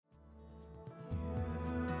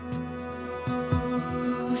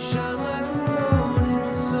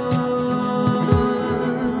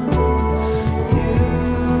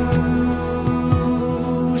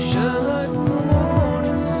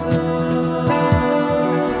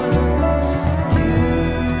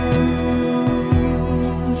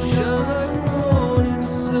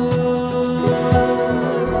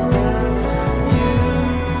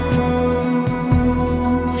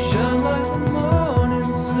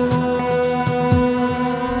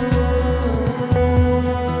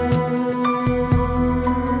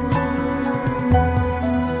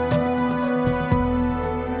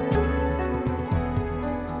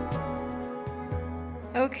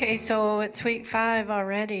it's week 5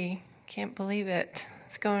 already. Can't believe it.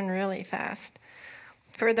 It's going really fast.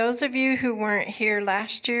 For those of you who weren't here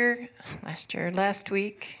last week,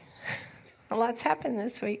 a lot's happened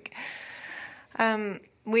this week.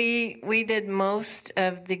 We did most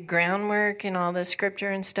of the groundwork and all the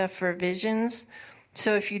scripture and stuff for visions.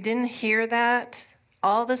 So if you didn't hear that,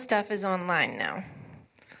 all the stuff is online now.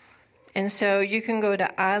 And so you can go to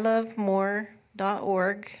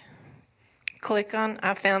ilovemore.org. Click on,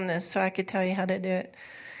 I found this so I could tell you how to do it.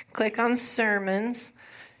 Click on sermons.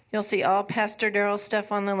 You'll see all Pastor Daryl's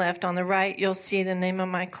stuff on the left. On the right, you'll see the name of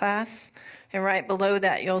my class. And right below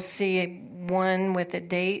that, you'll see one with a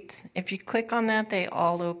date. If you click on that, they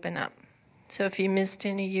all open up. So if you missed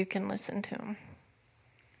any, you can listen to them.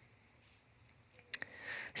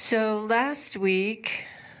 So last week,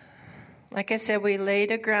 like I said, we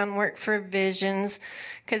laid a groundwork for visions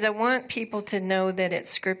because I want people to know that it's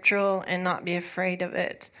scriptural and not be afraid of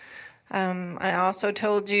it. I also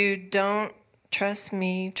told you, don't trust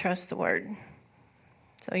me, trust the word.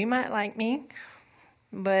 So you might like me,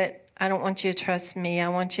 but I don't want you to trust me. I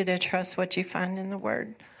want you to trust what you find in the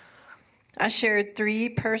word. I shared 3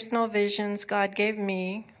 personal visions God gave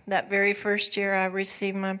me that very first year I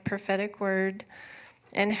received my prophetic word,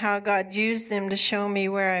 and how God used them to show me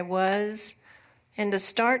where I was and to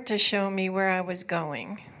start to show me where I was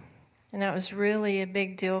going. And that was really a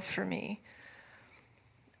big deal for me.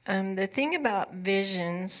 The thing about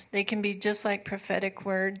visions, they can be just like prophetic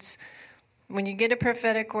words. When you get a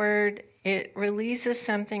prophetic word, it releases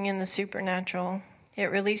something in the supernatural.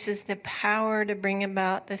 It releases the power to bring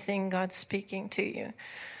about the thing God's speaking to you.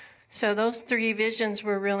 So those 3 visions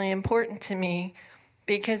were really important to me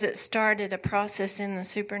because it started a process in the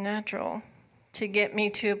supernatural to get me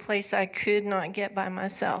to a place I could not get by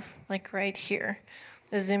myself, like right here.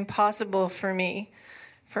 This is impossible for me,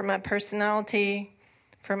 for my personality,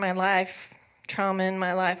 for my life, trauma in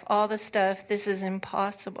my life, all the stuff. This is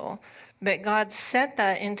impossible. But God set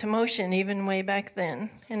that into motion even way back then,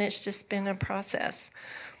 and it's just been a process.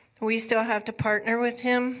 We still have to partner with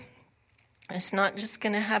him. It's not just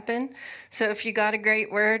going to happen. So if you got a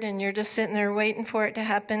great word and you're just sitting there waiting for it to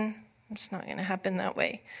happen, it's not going to happen that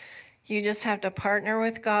way. You just have to partner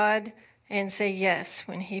with God and say yes.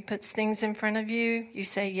 When he puts things in front of you, you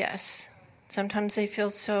say yes. Sometimes they feel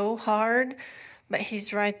so hard, but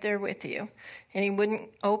he's right there with you. And he wouldn't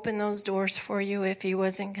open those doors for you if he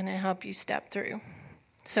wasn't going to help you step through.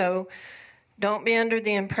 So don't be under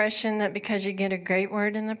the impression that because you get a great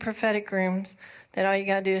word in the prophetic rooms, that all you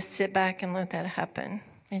got to do is sit back and let that happen.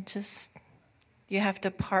 You have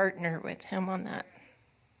to partner with him on that.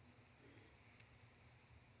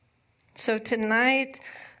 So tonight,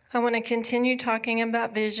 I want to continue talking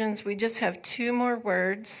about visions. We just have 2 more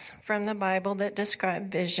words from the Bible that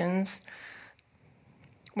describe visions.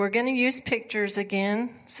 We're going to use pictures again.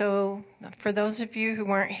 So for those of you who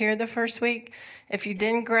weren't here the first week, if you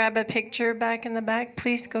didn't grab a picture back in the back,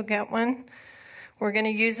 please go get one. We're going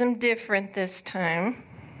to use them different this time.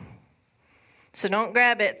 So don't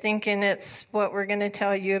grab it thinking it's what we're going to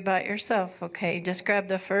tell you about yourself, okay? Just grab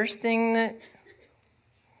the first thing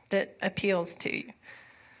that appeals to you.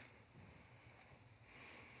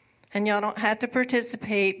 And y'all don't have to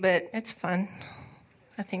participate, but it's fun.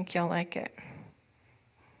 I think y'all like it.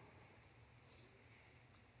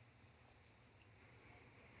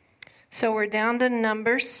 So we're down to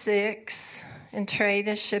number 6. And Trey,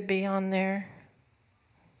 this should be on there.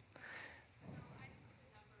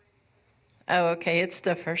 Oh, okay, it's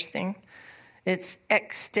the first thing. It's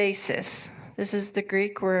ecstasis. This is the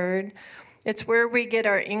Greek word. It's where we get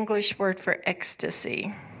our English word for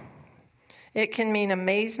ecstasy. It can mean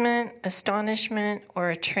amazement, astonishment, or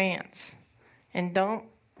a trance. And don't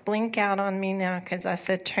blink out on me now because I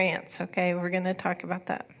said trance, okay? We're going to talk about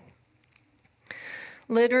that.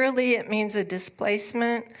 Literally, it means a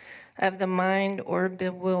displacement of the mind or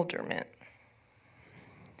bewilderment.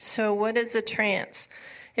 So what is a trance?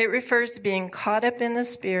 It refers to being caught up in the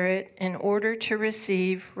Spirit in order to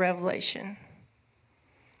receive revelation.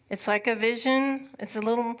 It's like a vision. It's a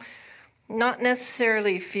little, not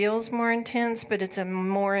necessarily feels more intense, but it's a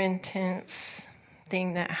more intense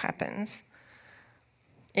thing that happens.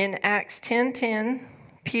 In Acts 10:10,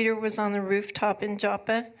 Peter was on the rooftop in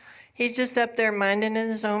Joppa. He's just up there minding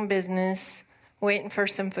his own business, waiting for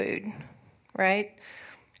some food, right?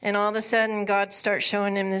 And all of a sudden, God starts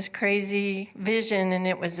showing him this crazy vision, and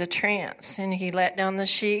it was a trance. And he let down the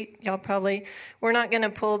sheet. We're not going to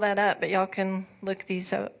pull that up, but y'all can look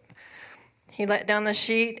these up. He let down the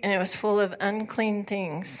sheet, and it was full of unclean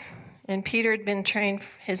things. And Peter had been trained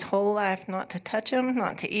his whole life not to touch them,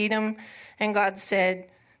 not to eat them. And God said,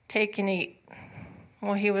 take and eat.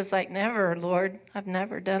 Well, he was like, never, Lord. I've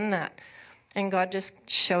never done that. And God just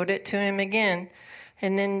showed it to him again.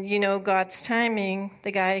 And then, God's timing,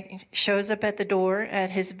 the guy shows up at the door at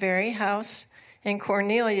his very house, and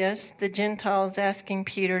Cornelius, the Gentile, is asking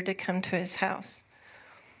Peter to come to his house.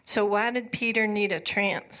 So why did Peter need a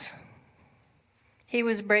trance? He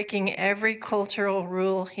was breaking every cultural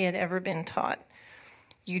rule he had ever been taught.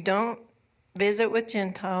 You don't visit with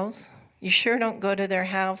Gentiles. You sure don't go to their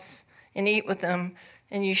house and eat with them.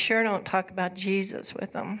 And you sure don't talk about Jesus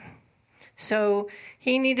with them. So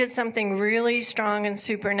he needed something really strong and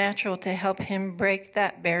supernatural to help him break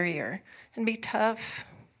that barrier. It'd be tough.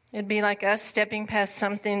 It'd be like us stepping past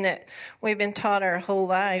something that we've been taught our whole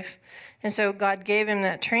life. And so God gave him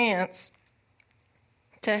that trance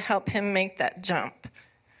to help him make that jump.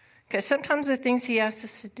 Because sometimes the things he asks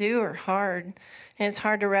us to do are hard, and it's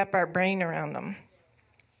hard to wrap our brain around them.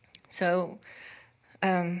 So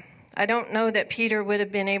I don't know that Peter would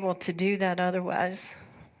have been able to do that otherwise,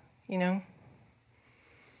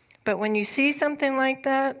 But when you see something like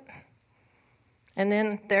that, and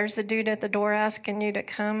then there's a dude at the door asking you to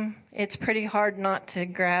come, it's pretty hard not to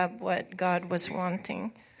grab what God was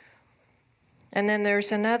wanting. And then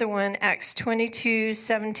there's another one, Acts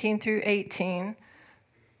 22:17 through 18.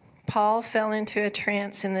 Paul fell into a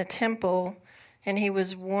trance in the temple, and he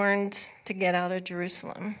was warned to get out of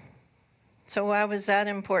Jerusalem. So why was that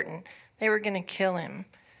important? They were going to kill him.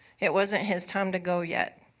 It wasn't his time to go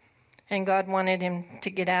yet. And God wanted him to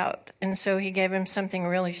get out. And so he gave him something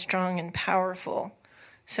really strong and powerful.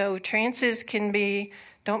 So trances can be,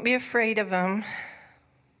 don't be afraid of them.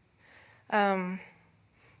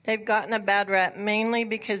 They've gotten a bad rap mainly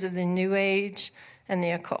because of the New Age and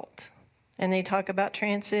the occult. And they talk about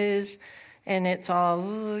trances, and it's all,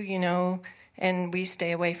 and we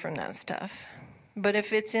stay away from that stuff. But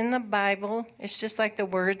if it's in the Bible, it's just like the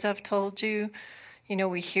words I've told you.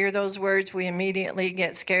 We hear those words, we immediately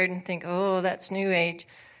get scared and think, oh, that's New Age.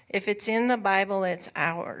 If it's in the Bible, it's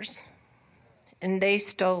ours. And they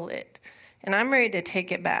stole it. And I'm ready to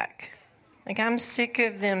take it back. Like, I'm sick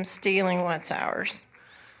of them stealing what's ours.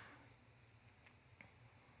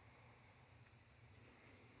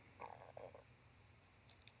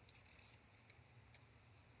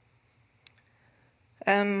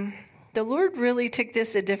 The Lord really took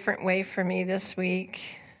this a different way for me this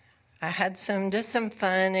week. I had some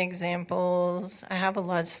fun examples. I have a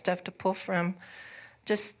lot of stuff to pull from,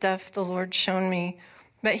 just stuff the Lord shown me.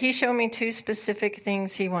 But he showed me two specific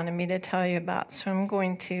things he wanted me to tell you about, so I'm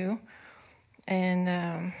going to.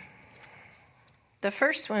 And the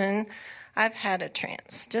first one, I've had a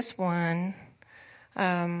trance, just one.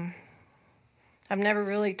 I've never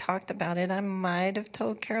really talked about it. I might have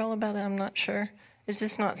told Carol about it, I'm not sure. Is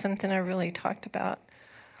this not something I really talked about?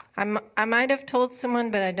 I might have told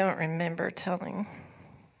someone, but I don't remember telling.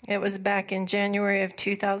 It was back in January of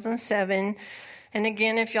 2007. And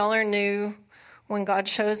again, if y'all are new, when God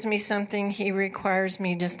shows me something, he requires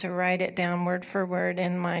me just to write it down word for word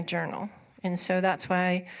in my journal. And so that's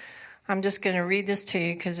why I'm just going to read this to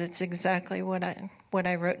you, because it's exactly what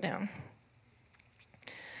I wrote down.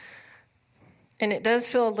 And it does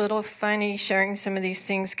feel a little funny sharing some of these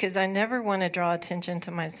things, because I never want to draw attention to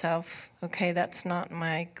myself. Okay, that's not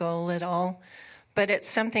my goal at all. But it's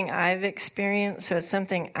something I've experienced, so it's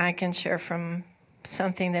something I can share from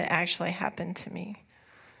something that actually happened to me.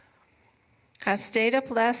 I stayed up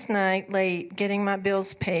last night late getting my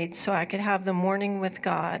bills paid so I could have the morning with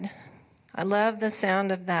God. I love the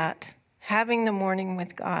sound of that, having the morning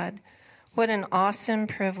with God. What an awesome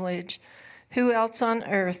privilege. Who else on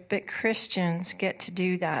earth but Christians get to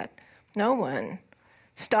do that? No one.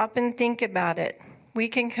 Stop and think about it. We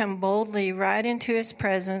can come boldly right into his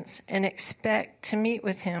presence and expect to meet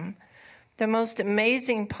with him. The most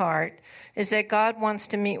amazing part is that God wants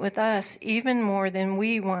to meet with us even more than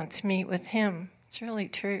we want to meet with him. It's really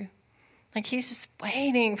true. Like, he's just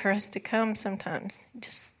waiting for us to come sometimes. He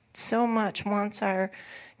just so much wants our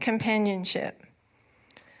companionship.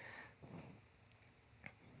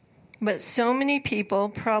 But so many people,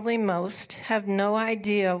 probably most, have no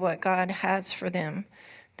idea what God has for them.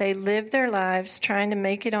 They live their lives trying to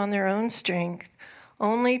make it on their own strength,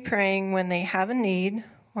 only praying when they have a need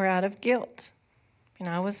or out of guilt.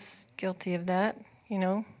 I was guilty of that.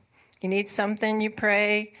 You need something, you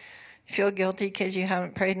pray. You feel guilty because you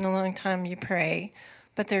haven't prayed in a long time, you pray.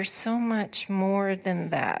 But there's so much more than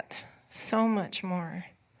that. So much more.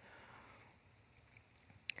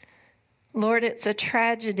 Lord, it's a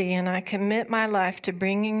tragedy, and I commit my life to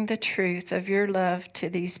bringing the truth of your love to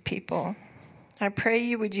these people. I pray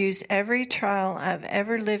you would use every trial I've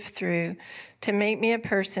ever lived through to make me a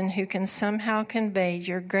person who can somehow convey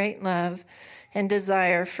your great love and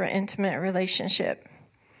desire for intimate relationship.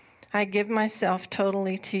 I give myself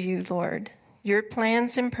totally to you, Lord. Your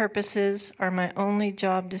plans and purposes are my only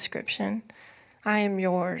job description. I am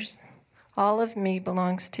yours. All of me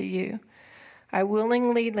belongs to you. I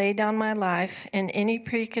willingly lay down my life and any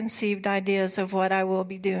preconceived ideas of what I will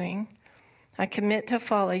be doing. I commit to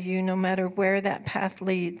follow you no matter where that path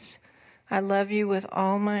leads. I love you with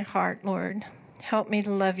all my heart, Lord. Help me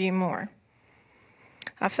to love you more.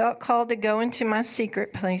 I felt called to go into my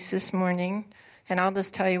secret place this morning, and I'll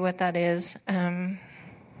just tell you what that is. A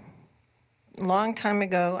long time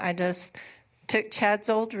ago, I just took Chad's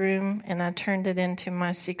old room and I turned it into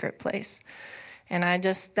my secret place. And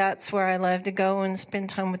that's where I love to go and spend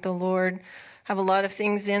time with the Lord. I have a lot of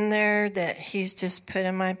things in there that he's just put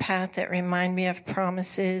in my path that remind me of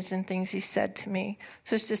promises and things he said to me.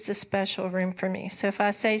 So it's just a special room for me. So if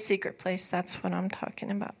I say secret place, that's what I'm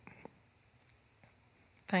talking about.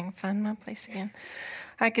 If I can find my place again.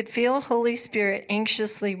 I could feel Holy Spirit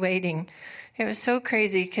anxiously waiting. It was so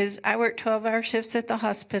crazy because I worked 12-hour shifts at the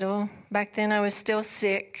hospital. Back then I was still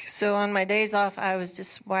sick. So on my days off, I was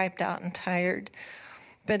just wiped out and tired.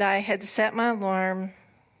 But I had set my alarm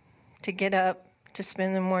to get up to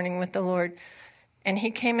spend the morning with the Lord. And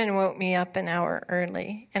he came and woke me up an hour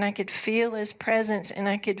early. And I could feel his presence, and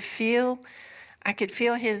I could feel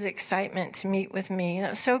his excitement to meet with me. And it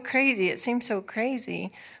was so crazy. It seemed so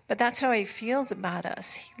crazy. But that's how he feels about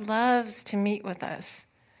us. He loves to meet with us.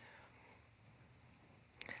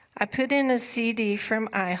 I put in a CD from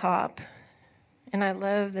IHOP, and I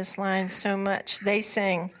love this line so much. They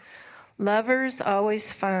sang, "Lovers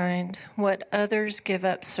always find what others give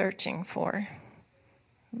up searching for."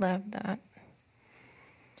 Love that.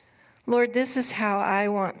 Lord, this is how I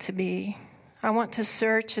want to be. I want to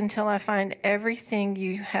search until I find everything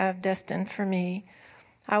you have destined for me.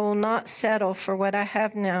 I will not settle for what I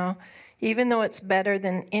have now, even though it's better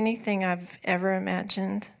than anything I've ever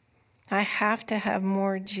imagined. I have to have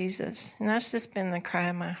more Jesus. And that's just been the cry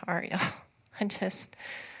of my heart, y'all.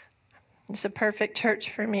 It's a perfect church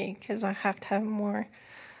for me because I have to have more.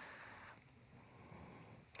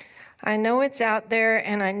 I know it's out there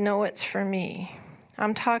and I know it's for me.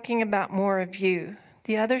 I'm talking about more of you.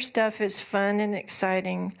 The other stuff is fun and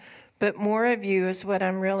exciting, but more of you is what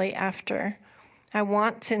I'm really after. I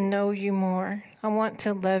want to know you more. I want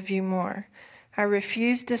to love you more. I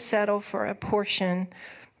refuse to settle for a portion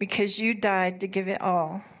because you died to give it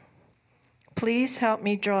all. Please help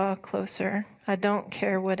me draw closer. I don't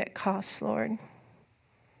care what it costs, Lord.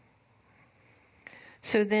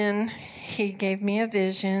 So then he gave me a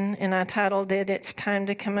vision, and I titled it, "It's Time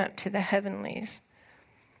to Come Up to the Heavenlies."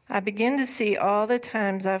 I begin to see all the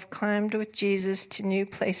times I've climbed with Jesus to new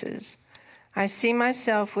places. I see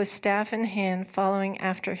myself with staff in hand following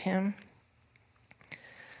after him.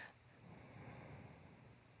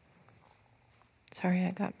 Sorry,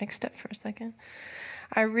 I got mixed up for a second.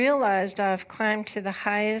 I realized I've climbed to the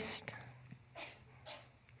highest.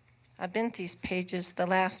 I bent these pages the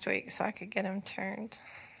last week so I could get them turned.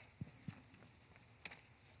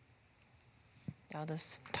 Y'all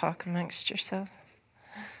just talk amongst yourselves.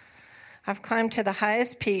 I've climbed to the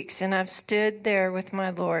highest peaks and I've stood there with my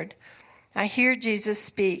Lord. I hear Jesus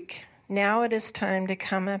speak. Now it is time to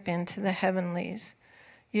come up into the heavenlies.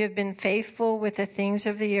 You have been faithful with the things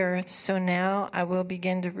of the earth, so now I will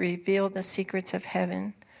begin to reveal the secrets of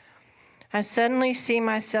heaven. I suddenly see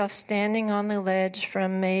myself standing on the ledge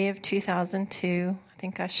from May of 2002. I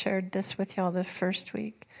think I shared this with y'all the first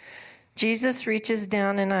week. Jesus reaches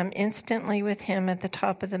down and I'm instantly with him at the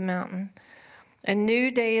top of the mountain. A new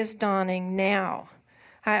day is dawning now.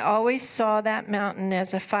 I always saw that mountain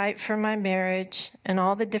as a fight for my marriage and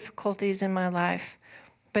all the difficulties in my life,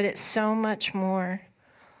 but it's so much more.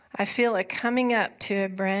 I feel it coming up to a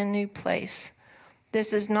brand new place.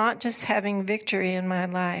 This is not just having victory in my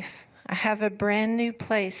life. I have a brand new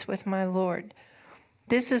place with my Lord.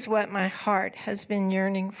 This is what my heart has been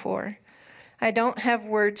yearning for. I don't have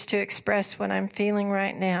words to express what I'm feeling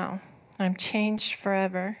right now. I'm changed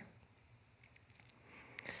forever.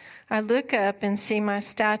 I look up and see my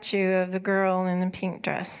statue of the girl in the pink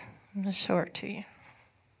dress. I'm going to show it to you.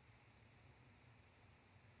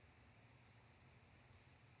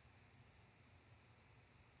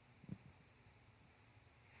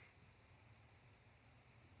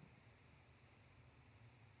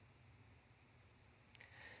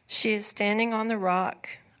 She is standing on the rock,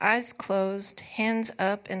 eyes closed, hands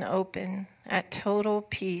up and open, at total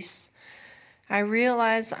peace. I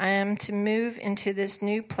realize I am to move into this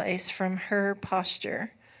new place from her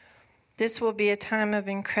posture. This will be a time of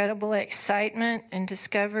incredible excitement and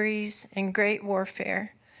discoveries and great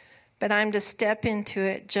warfare. but I'm to step into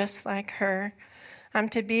it just like her. I'm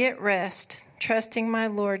to be at rest, trusting my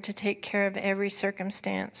Lord to take care of every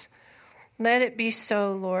circumstance. Let it be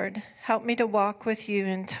so, Lord. Help me to walk with you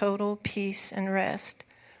in total peace and rest.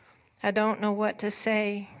 I don't know what to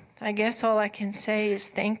say. I guess all I can say is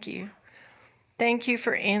thank you. Thank you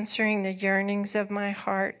for answering the yearnings of my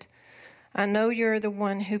heart. I know you're the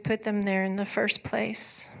one who put them there in the first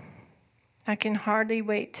place. I can hardly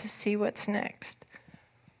wait to see what's next.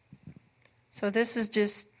 So this is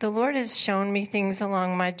just, the Lord has shown me things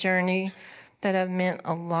along my journey that have meant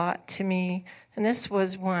a lot to me. And this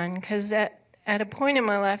was one, because at a point in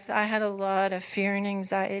my life, I had a lot of fear and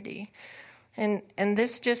anxiety. And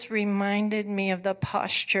this just reminded me of the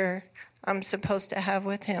posture I'm supposed to have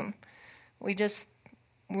with him.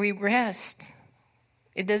 We rest.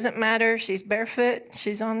 It doesn't matter. She's barefoot.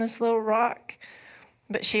 She's on this little rock.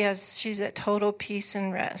 But she's at total peace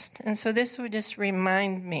and rest. And so this would just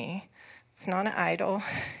remind me, it's not an idol,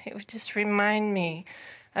 it would just remind me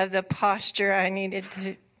of the posture I needed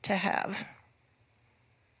to have.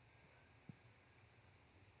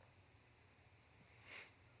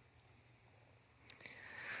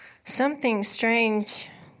 Something strange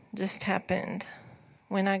just happened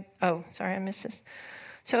when I missed this.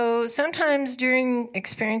 So sometimes during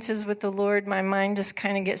experiences with the Lord, my mind just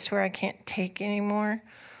kind of gets to where I can't take anymore.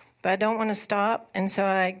 But I don't want to stop, and so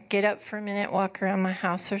I get up for a minute, walk around my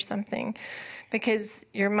house or something, because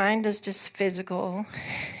your mind is just physical.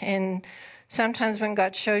 And sometimes when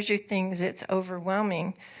God shows you things, it's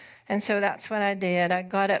overwhelming. And so that's what I did. I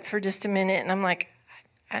got up for just a minute, and I'm like,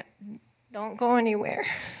 don't go anywhere.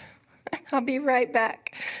 I'll be right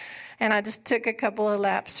back. And I just took a couple of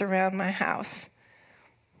laps around my house.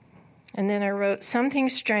 And then I wrote, something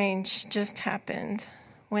strange just happened.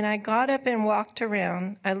 When I got up and walked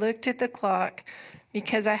around, I looked at the clock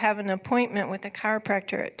because I have an appointment with a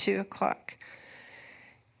chiropractor at 2 o'clock.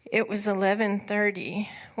 It was 11:30,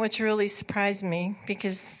 which really surprised me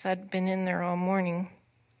because I'd been in there all morning.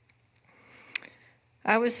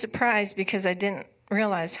 I was surprised because I didn't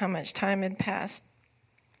realize how much time had passed.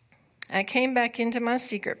 I came back into my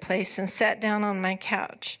secret place and sat down on my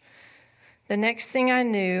couch. The next thing I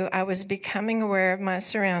knew, I was becoming aware of my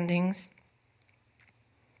surroundings,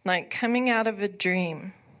 like coming out of a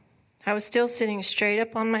dream. I was still sitting straight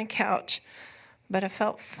up on my couch, but I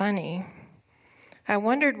felt funny. I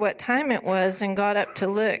wondered what time it was and got up to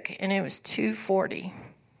look, and it was 2:40.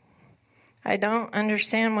 I don't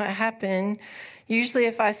understand what happened. Usually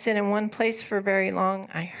if I sit in one place for very long,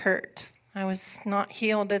 I hurt. I was not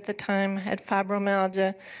healed at the time, had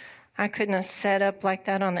fibromyalgia. I couldn't have sat up like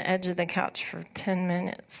that on the edge of the couch for 10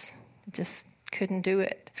 minutes. Just couldn't do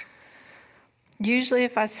it. Usually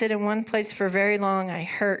if I sit in one place for very long, I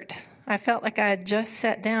hurt. I felt like I had just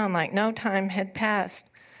sat down, like no time had passed.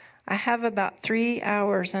 I have about 3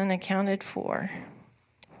 hours unaccounted for.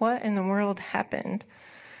 What in the world happened?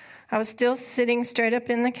 I was still sitting straight up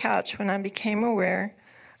in the couch when I became aware.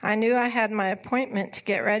 I knew I had my appointment to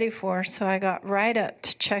get ready for, so I got right up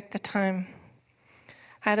to check the time.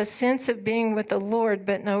 I had a sense of being with the Lord,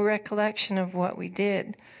 but no recollection of what we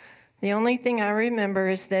did. The only thing I remember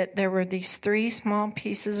is that there were these 3 small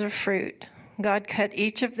pieces of fruit. God cut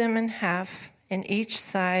each of them in half, and each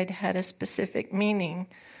side had a specific meaning.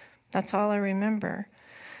 That's all I remember.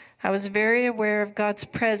 I was very aware of God's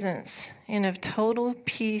presence and of total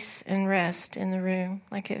peace and rest in the room.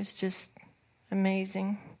 Like it was just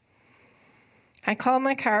amazing. I called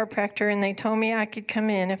my chiropractor and they told me I could come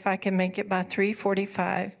in if I could make it by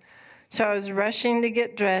 3:45. So I was rushing to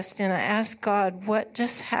get dressed and I asked God what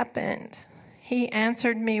just happened. He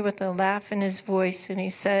answered me with a laugh in his voice and he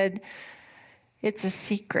said, "It's a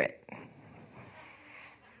secret."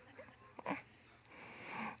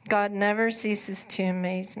 God never ceases to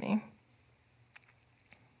amaze me.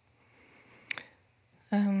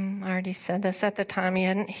 I already said this at the time. He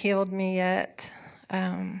hadn't healed me yet.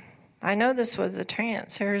 I know this was a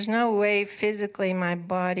trance. There was no way physically my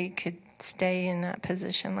body could stay in that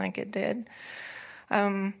position like it did.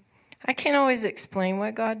 I can't always explain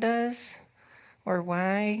what God does or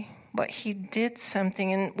why, but he did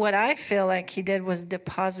something. And what I feel like he did was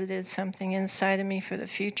deposited something inside of me for the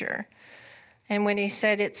future. And when he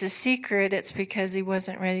said it's a secret, it's because he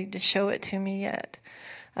wasn't ready to show it to me yet.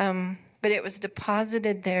 But it was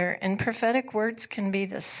deposited there. And prophetic words can be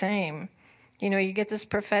the same. You know, you get this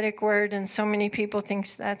prophetic word and so many people think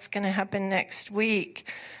that's going to happen next week.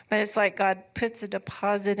 But it's like God puts a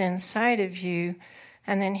deposit inside of you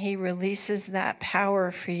and then he releases that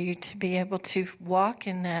power for you to be able to walk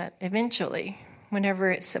in that eventually,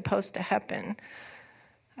 whenever it's supposed to happen.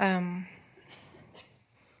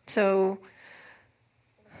 So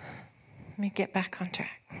me get back on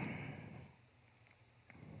track.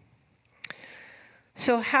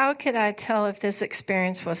 So how could I tell if this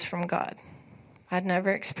experience was from God? I'd never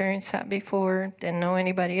experienced that before. Didn't know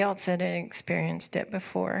anybody else that had experienced it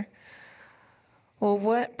before. Well,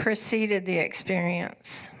 what preceded the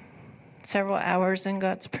experience? Several hours in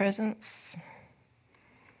God's presence.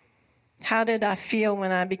 How did I feel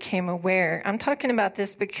when I became aware? I'm talking about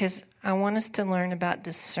this because I want us to learn about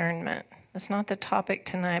discernment. That's not the topic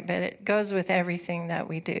tonight, but it goes with everything that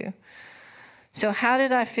we do. So how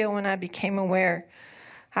did I feel when I became aware?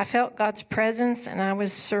 I felt God's presence, and I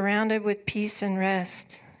was surrounded with peace and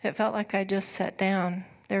rest. It felt like I just sat down.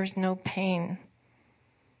 There was no pain.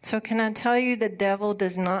 So can I tell you the devil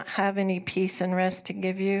does not have any peace and rest to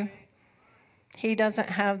give you? He doesn't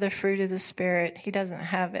have the fruit of the Spirit. He doesn't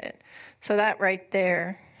have it. So that right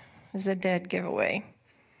there is a dead giveaway.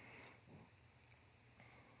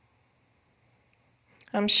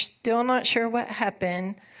 I'm still not sure what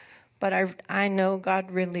happened, but I know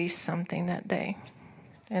God released something that day.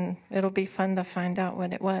 And it'll be fun to find out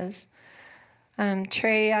what it was.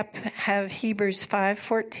 Trey, I have Hebrews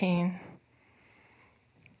 5:14.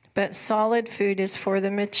 But solid food is for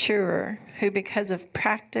the mature, who because of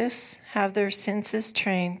practice have their senses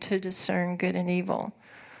trained to discern good and evil.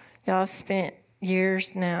 Y'all spent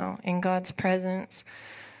years now in God's presence,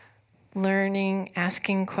 learning,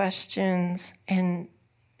 asking questions, and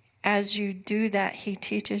as you do that, He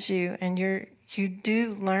teaches you, and you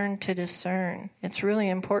do learn to discern. It's really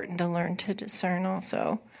important to learn to discern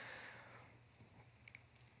also.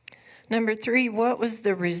 Number 3, what was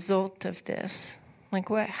the result of this? Like,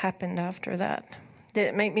 what happened after that? Did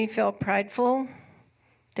it make me feel prideful?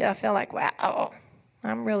 Did I feel like, wow,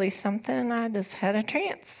 I'm really something? I just had a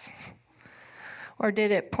trance. Or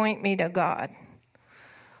did it point me to God?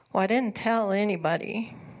 Well, I didn't tell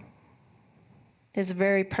anybody. It's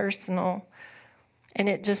very personal. And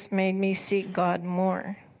it just made me seek God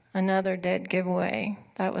more. Another dead giveaway.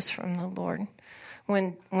 That was from the Lord.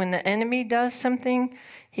 When the enemy does something,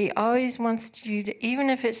 he always wants you to, even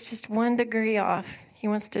if it's just 1 degree off, he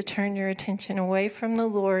wants to turn your attention away from the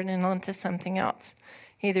Lord and onto something else.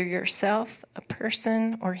 Either yourself, a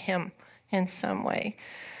person, or him in some way.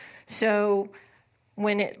 So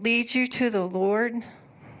when it leads you to the Lord,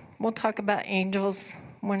 we'll talk about angels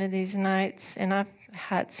one of these nights, and I've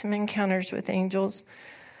had some encounters with angels.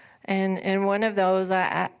 And in one of those,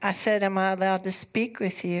 I said, am I allowed to speak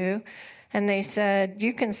with you? And they said,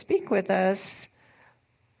 you can speak with us,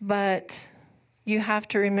 but you have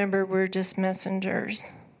to remember we're just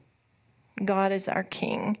messengers. God is our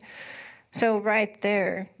king. So right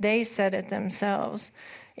there, they said it themselves.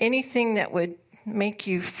 Anything that would make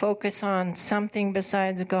you focus on something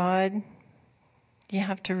besides God, you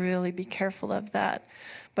have to really be careful of that.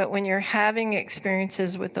 But when you're having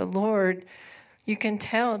experiences with the Lord, you can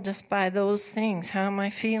tell just by those things. How am I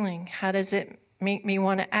feeling? How does it make me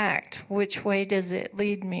want to act? Which way does it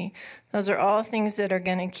lead me? Those are all things that are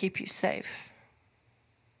going to keep you safe.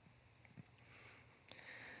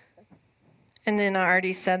 And then I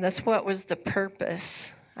already said this. What was the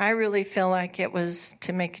purpose? I really feel like it was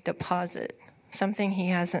to make a deposit, something he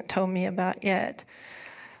hasn't told me about yet.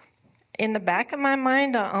 In the back of my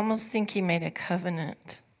mind, I almost think he made a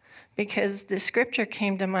covenant, because the scripture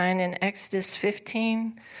came to mind in Exodus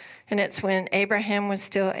 15, and it's when Abraham was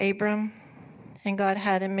still Abram, and God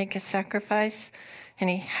had him make a sacrifice,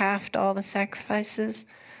 and he halved all the sacrifices.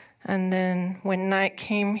 And then when night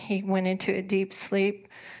came, he went into a deep sleep,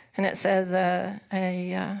 and it says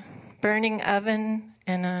a burning oven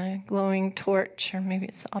and a glowing torch, or maybe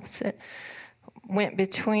it's the opposite, went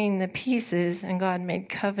between the pieces, and God made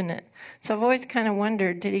covenant. So I've always kind of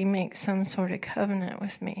wondered, did he make some sort of covenant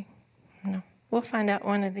with me? No. We'll find out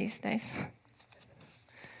one of these days.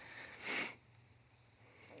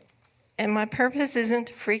 And my purpose isn't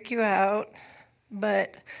to freak you out,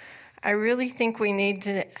 but I really think we need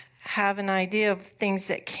to have an idea of things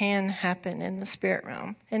that can happen in the spirit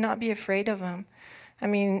realm and not be afraid of them. I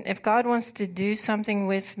mean, if God wants to do something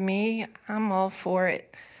with me, I'm all for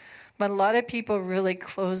it. But a lot of people really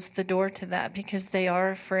close the door to that because they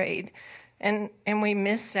are afraid. And we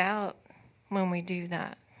miss out when we do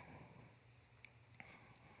that.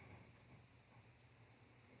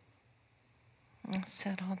 I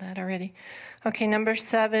said all that already. Okay, number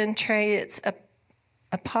 7, Trey, it's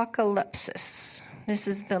apocalypsis. This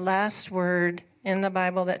is the last word in the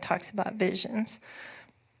Bible that talks about visions.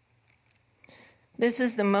 This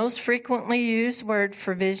is the most frequently used word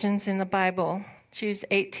for visions in the Bible. It's used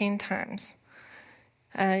 18 times.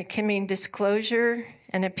 It can mean disclosure,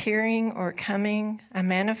 an appearing or coming, a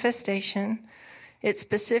manifestation. It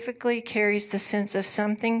specifically carries the sense of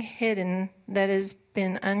something hidden that has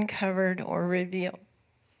been uncovered or revealed.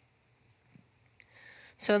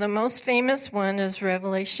 So the most famous one is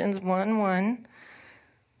Revelations 1:1.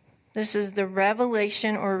 This is the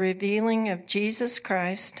revelation or revealing of Jesus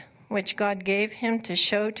Christ, which God gave him to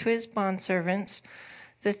show to his bondservants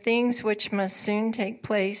the things which must soon take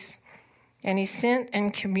place. And he sent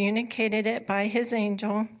and communicated it by his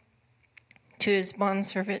angel to his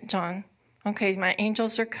bondservant John. Okay, my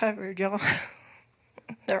angels are covered, y'all.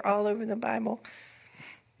 They're all over the Bible.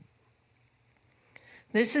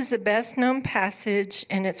 This is the best known passage,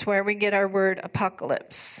 and it's where we get our word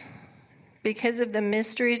apocalypse. Because of the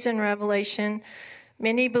mysteries in Revelation,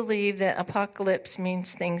 many believe that apocalypse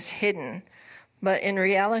means things hidden, but in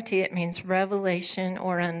reality it means revelation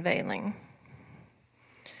or unveiling.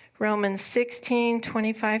 Romans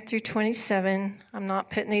 16:25 through 27. I'm not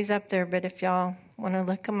putting these up there, but if y'all want to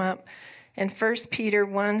look them up. And 1 Peter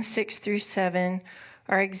 1:6 through 7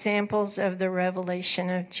 are examples of the revelation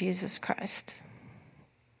of Jesus Christ.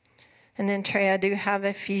 And then, Trey, I do have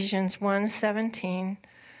Ephesians 1:17,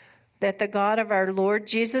 that the God of our Lord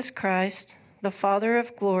Jesus Christ, the Father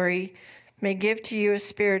of glory, may give to you a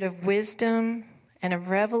spirit of wisdom and of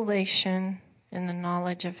revelation in the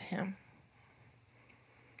knowledge of him.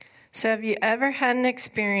 So have you ever had an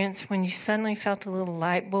experience when you suddenly felt a little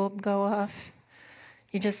light bulb go off?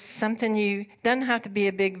 Doesn't have to be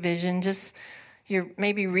a big vision, just you're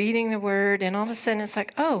maybe reading the word and all of a sudden it's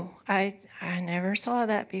like, oh, I never saw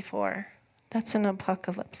that before. That's an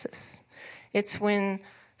apocalypse. It's when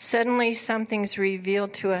suddenly something's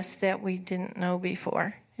revealed to us that we didn't know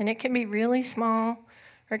before. And it can be really small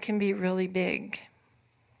or it can be really big.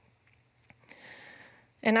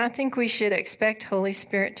 And I think we should expect Holy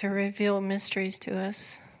Spirit to reveal mysteries to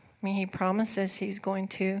us. I mean, he promises he's going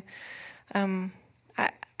to.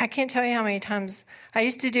 I can't tell you how many times I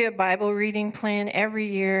used to do a Bible reading plan every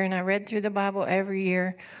year, and I read through the Bible every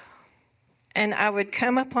year. And I would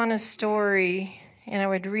come upon a story, and I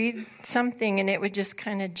would read something, and it would just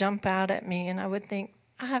kind of jump out at me. And I would think,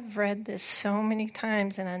 I've read this so many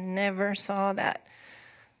times, and I never saw that.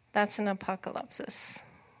 That's an apocalypse.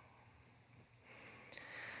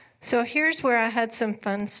 So here's where I had some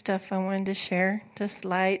fun stuff I wanted to share, just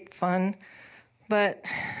light, fun. But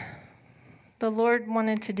the Lord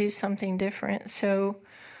wanted to do something different, so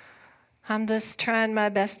I'm just trying my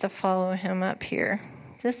best to follow him up here.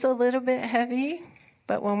 Just a little bit heavy,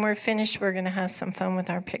 but when we're finished, we're going to have some fun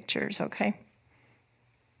with our pictures, okay?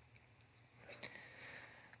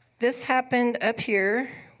 This happened up here.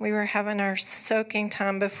 We were having our soaking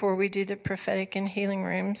time before we do the prophetic and healing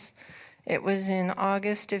rooms. It was in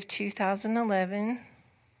August of 2011.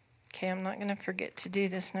 Okay, I'm not going to forget to do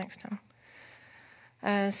this next time.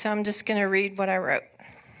 So I'm just going to read what I wrote.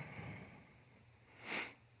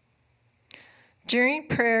 During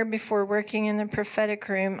prayer before working in the prophetic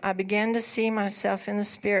room, I began to see myself in the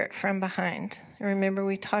spirit from behind. Remember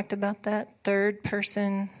we talked about that third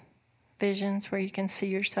person visions where you can see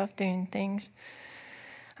yourself doing things.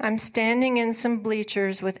 I'm standing in some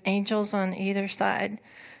bleachers with angels on either side.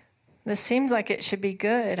 This seems like it should be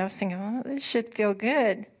good. I was thinking, oh, this should feel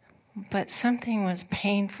good. But something was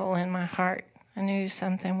painful in my heart. I knew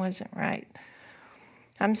something wasn't right.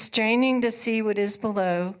 I'm straining to see what is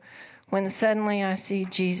below when suddenly I see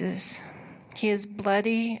Jesus. He is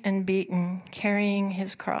bloody and beaten, carrying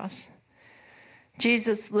his cross.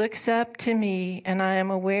 Jesus looks up to me, and I am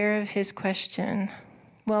aware of his question.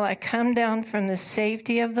 Will I come down from the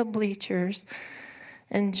safety of the bleachers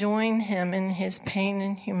and join him in his pain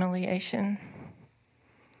and humiliation?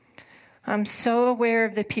 I'm so aware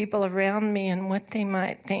of the people around me and what they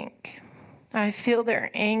might think. I feel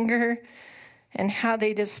their anger and how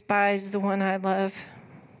they despise the one I love.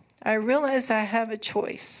 I realize I have a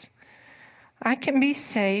choice. I can be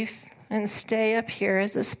safe and stay up here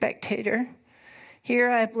as a spectator.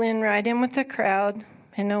 Here I blend right in with the crowd,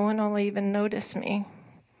 and no one will even notice me.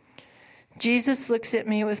 Jesus looks at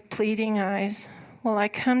me with pleading eyes. Will I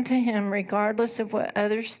come to him regardless of what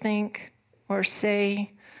others think or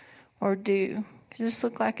say or do? Does this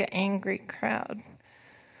look like an angry crowd?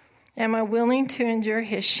 Am I willing to endure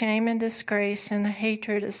his shame and disgrace and the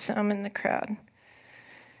hatred of some in the crowd?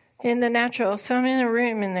 In the natural, so I'm in a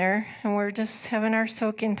room in there, and we're just having our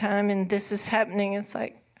soaking time, and this is happening. It's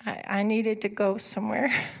like I needed to go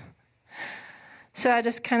somewhere. So I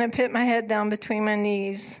just kind of put my head down between my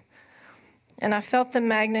knees, and I felt the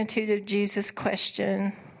magnitude of Jesus'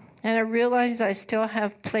 question, and I realized I still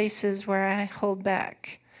have places where I hold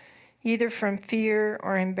back, either from fear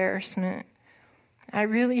or embarrassment. I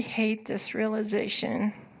really hate this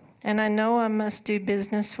realization. And I know I must do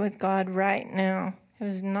business with God right now. It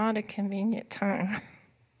was not a convenient time.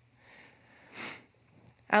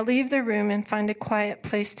 I leave the room and find a quiet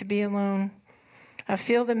place to be alone. I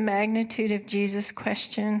feel the magnitude of Jesus'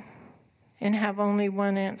 question and have only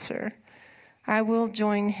one answer. I will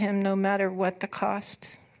join him no matter what the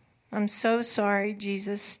cost. I'm so sorry,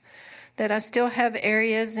 Jesus, that I still have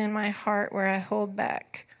areas in my heart where I hold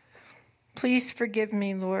back. Please forgive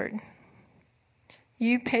me, Lord.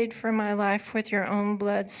 You paid for my life with your own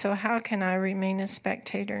blood, so how can I remain a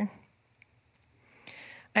spectator?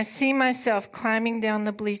 I see myself climbing down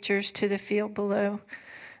the bleachers to the field below.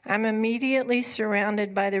 I'm immediately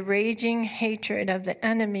surrounded by the raging hatred of the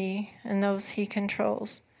enemy and those he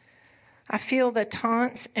controls. I feel the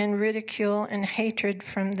taunts and ridicule and hatred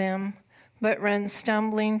from them, but run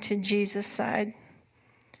stumbling to Jesus' side.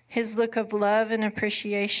 His look of love and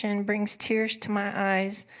appreciation brings tears to my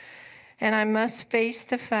eyes, and I must face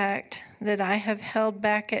the fact that I have held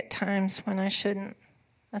back at times when I shouldn't.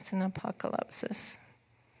 That's an apocalypse.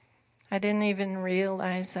 I didn't even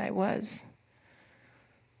realize I was.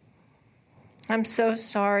 I'm so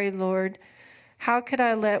sorry, Lord. How could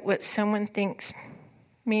I let what someone thinks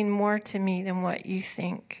mean more to me than what you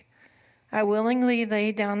think? I willingly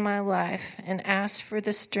lay down my life and ask for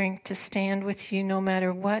the strength to stand with you no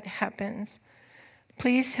matter what happens.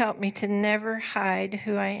 Please help me to never hide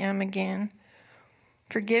who I am again.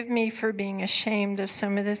 Forgive me for being ashamed of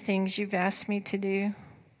some of the things you've asked me to do.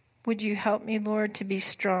 Would you help me, Lord, to be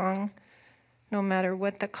strong no matter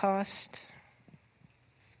what the cost?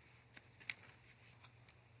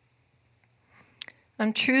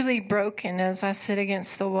 I'm truly broken as I sit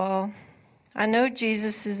against the wall. I know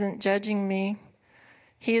Jesus isn't judging me.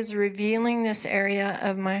 He is revealing this area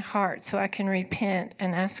of my heart so I can repent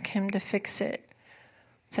and ask him to fix it.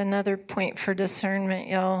 It's another point for discernment,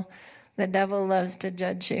 y'all. The devil loves to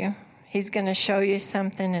judge you. He's going to show you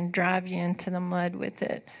something and drive you into the mud with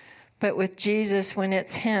it. But with Jesus, when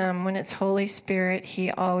it's him, when it's Holy Spirit, he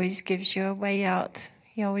always gives you a way out.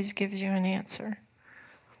 He always gives you an answer.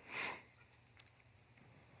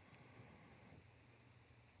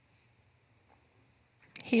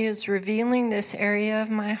 He is revealing this area of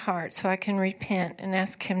my heart so I can repent and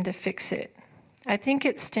ask him to fix it. I think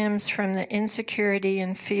it stems from the insecurity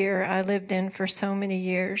and fear I lived in for so many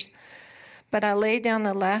years. But I lay down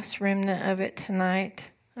the last remnant of it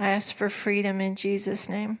tonight. I ask for freedom in Jesus'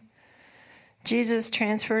 name. Jesus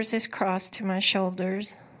transfers his cross to my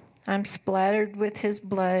shoulders. I'm splattered with his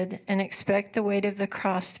blood and expect the weight of the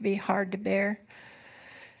cross to be hard to bear.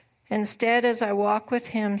 Instead, as I walk with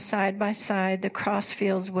him side by side, the cross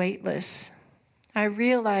feels weightless. I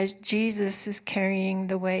realize Jesus is carrying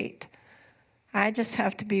the weight. I just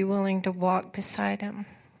have to be willing to walk beside him.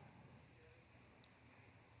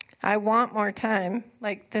 I want more time,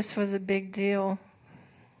 like this was a big deal.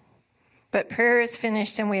 But prayer is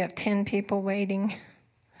finished and we have 10 people waiting.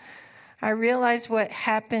 I realize what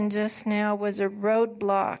happened just now was a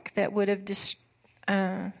roadblock that would have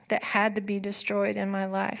that had to be destroyed in my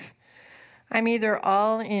life. I'm either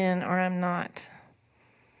all in or I'm not.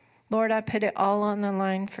 Lord, I put it all on the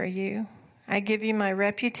line for you. I give you my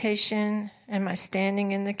reputation and my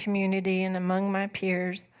standing in the community and among my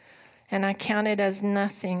peers, and I count it as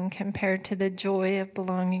nothing compared to the joy of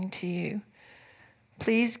belonging to you.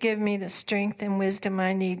 Please give me the strength and wisdom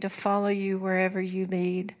I need to follow you wherever you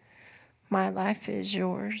lead. My life is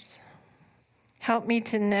yours. Help me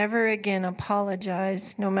to never again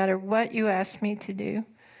apologize, no matter what you ask me to do.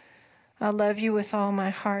 I love you with all my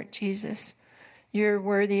heart, Jesus. You're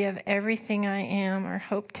worthy of everything I am or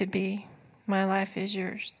hope to be. My life is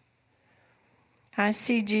yours. I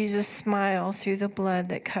see Jesus smile through the blood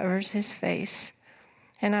that covers his face,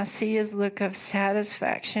 and I see his look of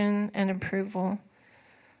satisfaction and approval.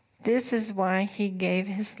 This is why he gave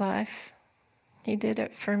his life. He did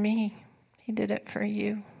it for me. He did it for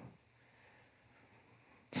you.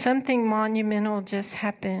 Something monumental just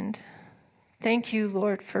happened. Thank you,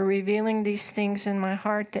 Lord, for revealing these things in my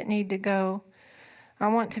heart that need to go. I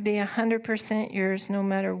want to be 100% yours no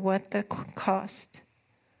matter what the cost.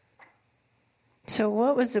 So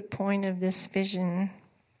what was the point of this vision?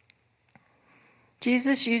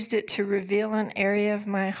 Jesus used it to reveal an area of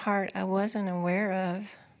my heart I wasn't aware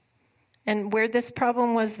of. And where this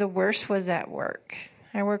problem was the worst was at work.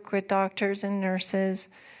 I work with doctors and nurses,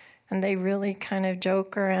 and they really kind of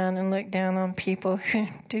joke around and look down on people who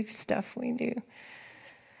do stuff we do.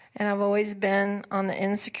 And I've always been on the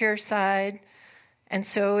insecure side, and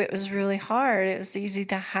so it was really hard. It was easy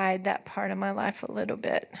to hide that part of my life a little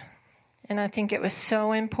bit. And I think it was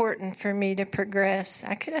so important for me to progress.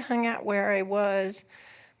 I could have hung out where I was,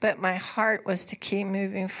 but my heart was to keep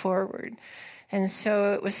moving forward. And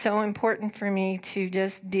so it was so important for me to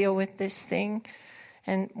just deal with this thing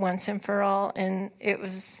and once and for all. And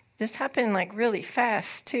this happened like really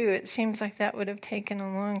fast too. It seems like that would have taken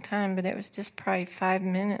a long time, but it was just probably 5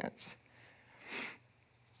 minutes.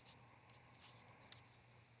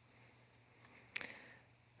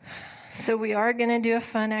 So we are going to do a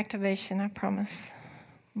fun activation, I promise.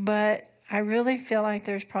 But I really feel like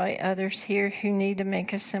there's probably others here who need to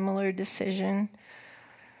make a similar decision.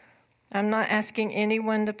 I'm not asking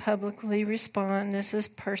anyone to publicly respond. This is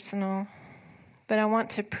personal. But I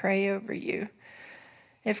want to pray over you.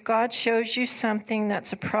 If God shows you something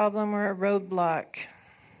that's a problem or a roadblock,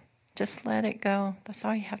 just let it go. That's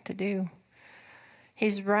all you have to do.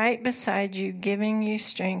 He's right beside you, giving you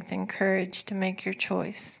strength and courage to make your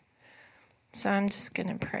choice. So I'm just going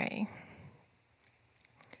to pray.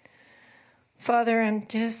 Father, I'm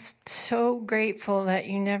just so grateful that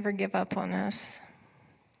you never give up on us.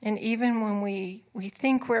 And even when we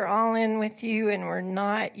think we're all in with you and we're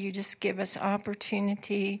not, you just give us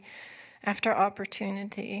opportunity after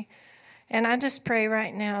opportunity. And I just pray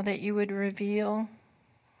right now that you would reveal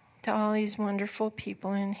to all these wonderful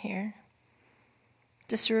people in here.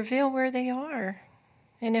 Just reveal where they are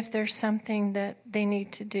and if there's something that they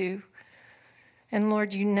need to do. And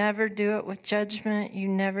Lord, you never do it with judgment. You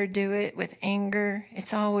never do it with anger.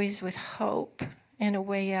 It's always with hope and a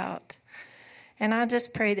way out. And I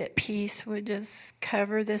just pray that peace would just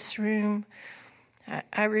cover this room.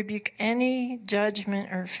 I rebuke any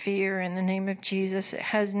judgment or fear in the name of Jesus. It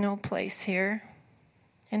has no place here.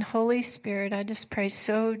 And Holy Spirit, I just pray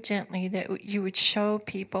so gently that you would show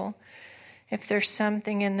people if there's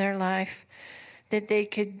something in their life that they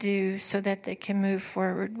could do so that they can move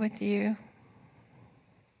forward with you.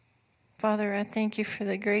 Father, I thank you for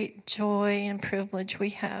the great joy and privilege we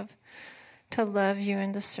have to love you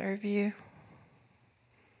and to serve you.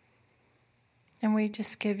 And we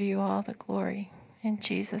just give you all the glory in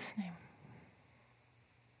Jesus' name.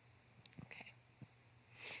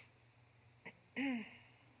 Okay.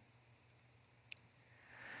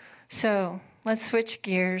 So let's switch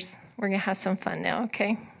gears. We're going to have some fun now,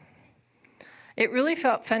 okay? It really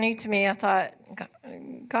felt funny to me. I thought,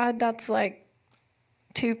 God, that's like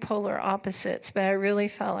two polar opposites, but I really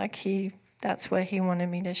felt like that's what he wanted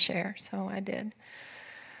me to share, so I did.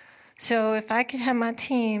 So if I could have my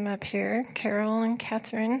team up here, Carol and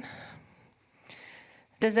Catherine.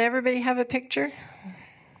 Does everybody have a picture?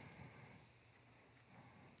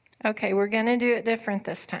 Okay, we're going to do it different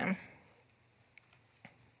this time.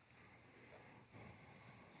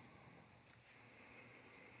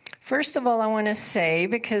 First of all, I want to say,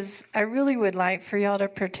 because I really would like for y'all to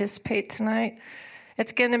participate tonight,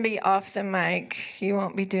 it's going to be off the mic. You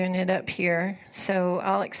won't be doing it up here, so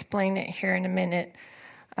I'll explain it here in a minute.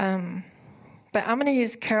 But I'm going to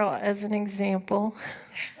use Carol as an example.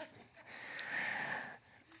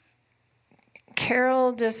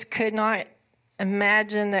 Carol just could not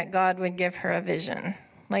imagine that God would give her a vision.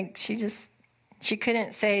 Like she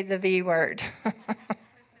couldn't say the V word.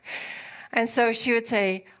 And so she would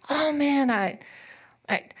say, "Oh man, I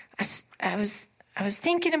was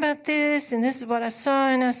thinking about this, and this is what I saw."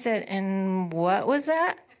 And I said, "And what was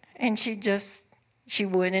that?" And she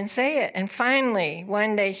wouldn't say it. And finally,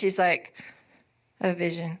 one day she's like, "A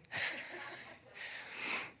vision."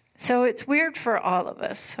 So it's weird for all of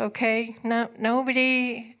us, okay?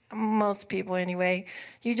 Nobody, most people anyway,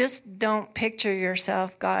 you just don't picture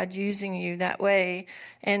yourself, God using you that way.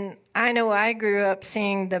 And I know I grew up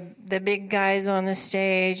seeing the big guys on the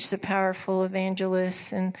stage, the powerful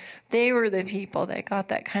evangelists, and they were the people that got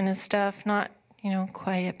that kind of stuff, not,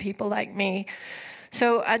 quiet people like me.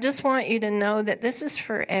 So I just want you to know that this is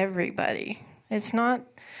for everybody. It's not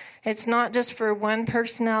just for one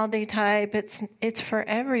personality type. It's for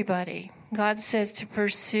everybody. God says to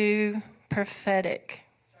pursue prophetic,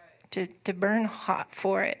 to burn hot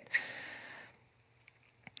for it.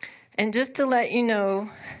 And just to let you know,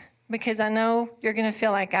 because I know you're going to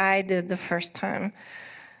feel like I did the first time,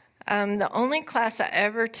 the only class I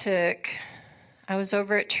ever took, I was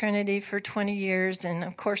over at Trinity for 20 years, and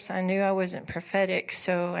of course I knew I wasn't prophetic,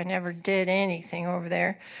 so I never did anything over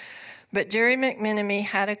there. But Jerry McMenemy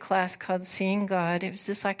had a class called Seeing God. It was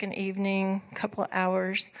just like an evening, couple of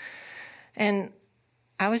hours. And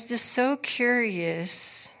I was just so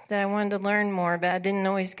curious that I wanted to learn more, but I didn't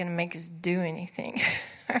know he was going to make us do anything.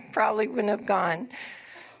 I probably wouldn't have gone.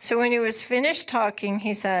 So when he was finished talking,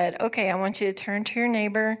 he said, "Okay, I want you to turn to your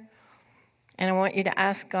neighbor, and I want you to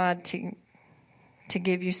ask God to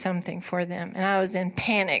give you something for them." And I was in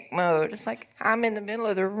panic mode. It's like, I'm in the middle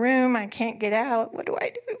of the room. I can't get out. What do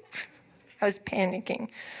I do? I was panicking.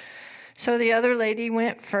 So the other lady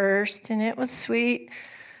went first, and it was sweet.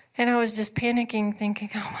 And I was just panicking, thinking,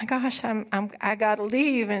 oh my gosh, I got to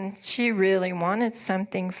leave. And she really wanted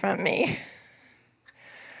something from me.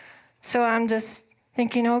 So I'm just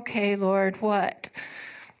thinking, okay, Lord, what?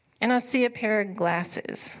 And I see a pair of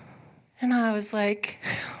glasses. And I was like,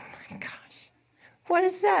 oh my gosh, what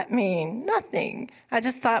does that mean? Nothing. I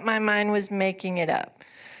just thought my mind was making it up.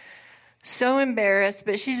 So embarrassed,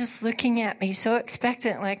 but she's just looking at me so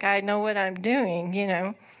expectant, like I know what I'm doing, you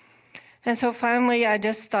know. And so finally I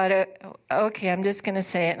just thought, okay, I'm just going to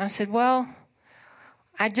say it. And I said, well,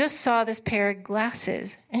 I just saw this pair of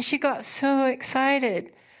glasses. And she got so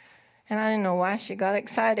excited. And I didn't know why she got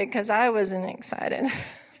excited, because I wasn't excited.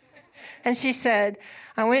 And she said,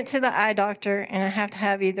 I went to the eye doctor, and I have to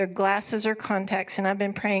have either glasses or contacts, and I've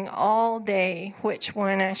been praying all day which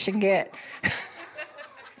one I should get.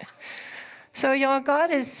 So, y'all,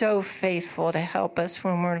 God is so faithful to help us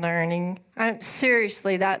when we're learning.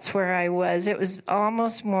 Seriously, that's where I was. It was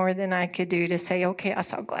almost more than I could do to say, okay, I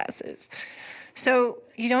saw glasses. So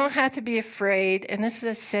you don't have to be afraid, and this is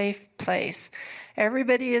a safe place.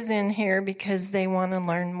 Everybody is in here because they want to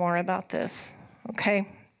learn more about this, okay?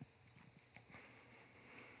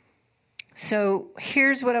 So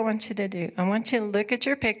here's what I want you to do. I want you to look at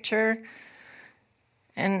your picture,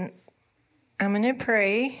 and I'm going to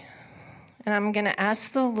pray. And I'm going to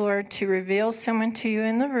ask the Lord to reveal someone to you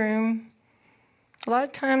in the room. A lot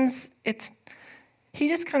of times, He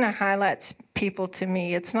just kind of highlights people to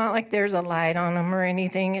me. It's not like there's a light on them or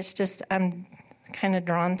anything. It's just I'm kind of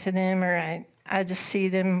drawn to them, or I just see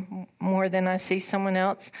them more than I see someone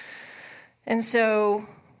else. And so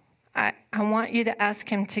I want you to ask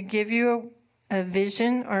Him to give you a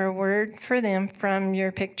vision or a word for them from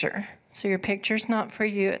your picture. So your picture's not for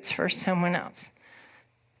you, it's for someone else.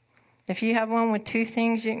 If you have one with two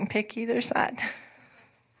things, you can pick either side.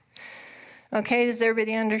 Okay, does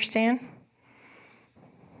everybody understand?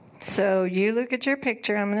 So you look at your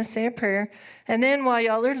picture. I'm going to say a prayer. And then while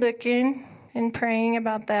y'all are looking and praying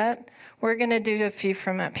about that, we're going to do a few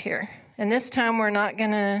from up here. And this time we're not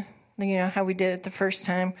going to, how we did it the first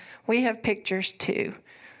time. We have pictures too.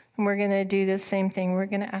 And we're going to do the same thing. We're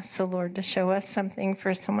going to ask the Lord to show us something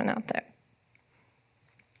for someone out there.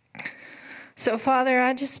 So, Father,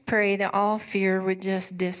 I just pray that all fear would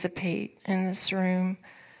just dissipate in this room,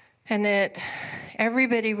 and that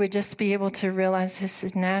everybody would just be able to realize this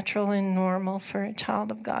is natural and normal for a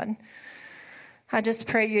child of God. I just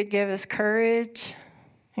pray you'd give us courage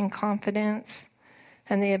and confidence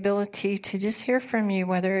and the ability to just hear from you,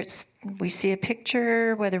 whether it's we see a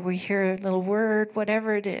picture, whether we hear a little word,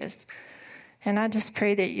 whatever it is. And I just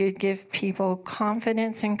pray that you'd give people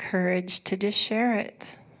confidence and courage to just share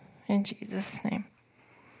it. In Jesus' name.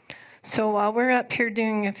 So while we're up here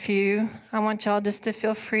doing a few, I want y'all just to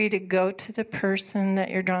feel free to go to the person that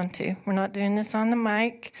you're drawn to. We're not doing this on the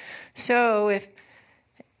mic. So if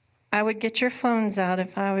I would get your phones out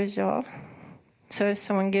if I was y'all. So if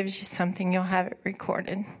someone gives you something, you'll have it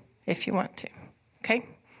recorded if you want to. Okay?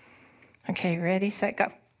 Okay, ready, set,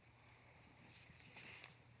 go.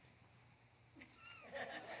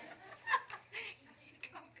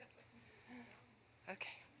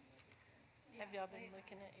 Have y'all been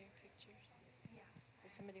looking at your pictures? Yeah.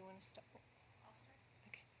 Does somebody want to start? I'll start.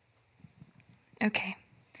 Okay.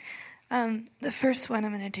 The first one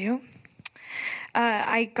I'm going to do,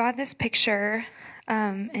 I got this picture.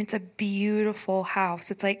 It's a beautiful house.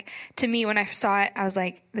 It's like, to me, when I saw it, I was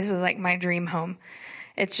like, this is like my dream home.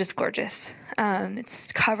 It's just gorgeous.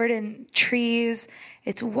 It's covered in trees.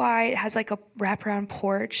 It's wide. It has like a wraparound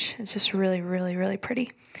porch. It's just really, really, really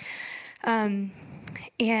pretty.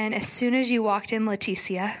 And as soon as you walked in,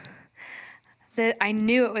 Leticia, that I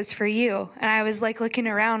knew it was for you. And I was like looking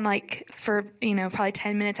around like for, probably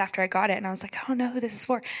 10 minutes after I got it. And I was like, I don't know who this is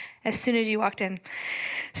for. As soon as you walked in.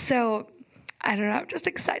 So I don't know. I'm just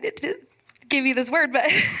excited to give you this word. But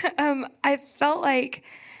I felt like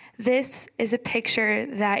this is a picture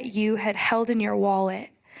that you had held in your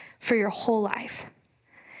wallet for your whole life.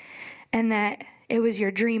 And that it was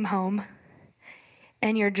your dream home.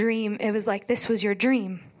 And your dream, it was like this was your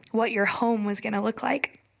dream, what your home was going to look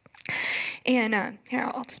like. And here,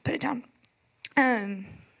 I'll just put it down.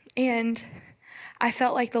 And I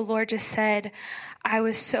felt like the Lord just said, I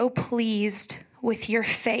was so pleased with your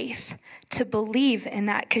faith to believe in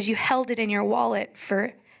that because you held it in your wallet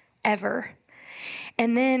forever.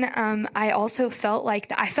 And then I also felt like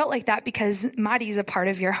that because Mari's a part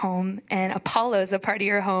of your home and Apollo's a part of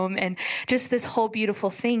your home and just this whole beautiful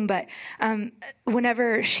thing. But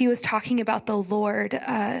whenever she was talking about the Lord,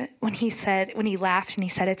 when he laughed and he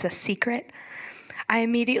said it's a secret, I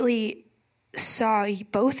immediately saw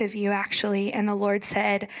both of you actually, and the Lord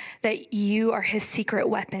said that you are his secret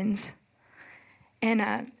weapons.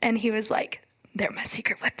 And he was like, they're my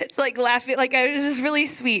secret weapons, like laughing, like it was just really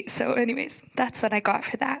sweet. So anyways, that's what I got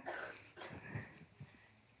for that.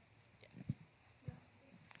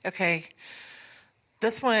 Okay.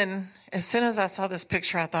 This one, as soon as I saw this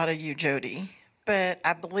picture, I thought of you, Jody, but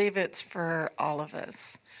I believe it's for all of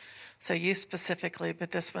us. So you specifically,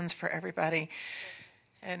 but this one's for everybody.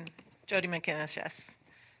 And Jody McInnes, yes.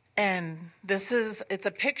 And it's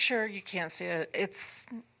a picture, you can't see it.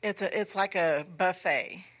 It's like a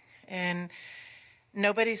buffet, and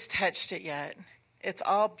nobody's touched it yet. It's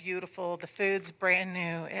all beautiful. The food's brand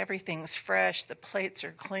new. Everything's fresh. The plates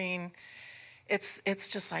are clean. It's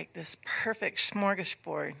just like this perfect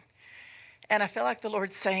smorgasbord. And I feel like the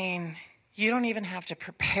Lord's saying, you don't even have to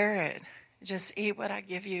prepare it. Just eat what I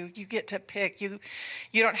give you. You get to pick. You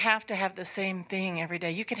don't have to have the same thing every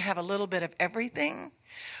day. You can have a little bit of everything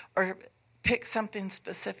or pick something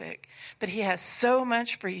specific. But he has so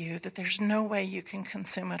much for you that there's no way you can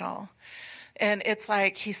consume it all. And it's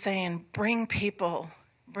like he's saying, bring people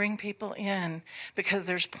in, because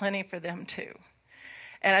there's plenty for them too.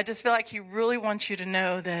 And I just feel like he really wants you to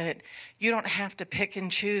know that you don't have to pick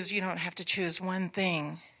and choose. You don't have to choose one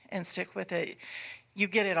thing and stick with it. You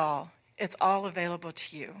get it all. It's all available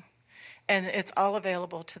to you. And it's all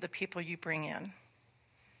available to the people you bring in.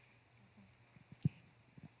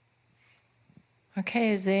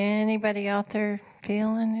 Okay, is there anybody out there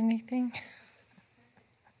feeling anything?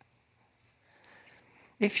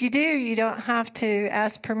 If you do, you don't have to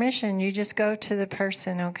ask permission. You just go to the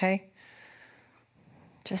person, okay?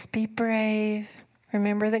 Just be brave.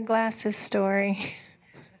 Remember the glasses story.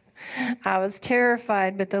 I was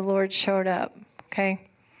terrified, but the Lord showed up, okay?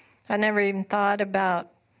 I never even thought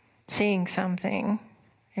about seeing something,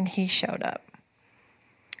 and he showed up.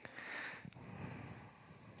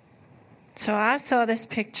 So I saw this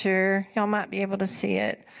picture. Y'all might be able to see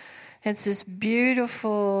it. It's this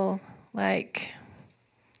beautiful, like,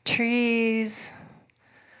 trees.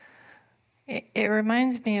 It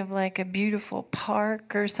reminds me of like a beautiful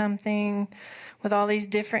park or something with all these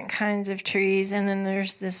different kinds of trees. And then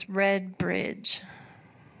there's this red bridge.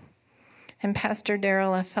 And Pastor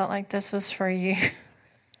Daryl, I felt like this was for you.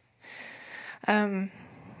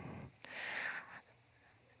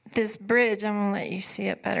 This bridge, I'm going to let you see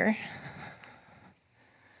it better.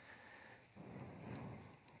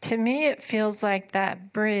 To me, it feels like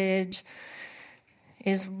that bridge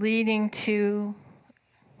is leading to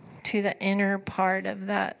the inner part of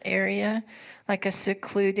that area, like a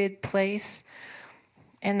secluded place.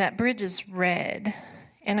 And that bridge is red.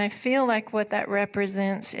 And I feel like what that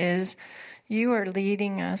represents is you are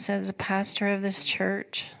leading us as a pastor of this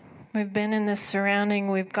church. We've been in this surrounding.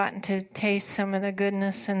 We've gotten to taste some of the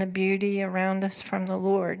goodness and the beauty around us from the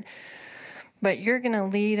Lord. But you're going to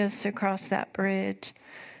lead us across that bridge.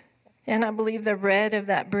 And I believe the red of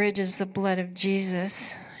that bridge is the blood of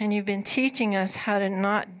Jesus. And you've been teaching us how to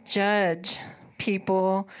not judge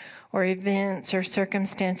people or events or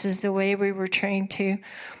circumstances the way we were trained to.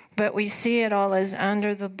 But we see it all as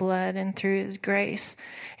under the blood and through his grace.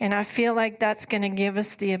 And I feel like that's going to give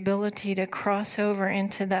us the ability to cross over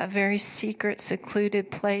into that very secret, secluded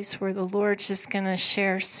place where the Lord's just going to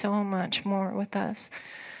share so much more with us.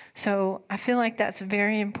 So I feel like that's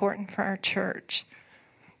very important for our church.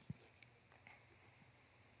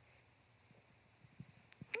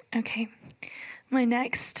 Okay, my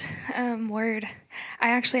next word, I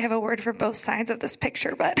actually have a word for both sides of this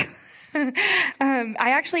picture, but I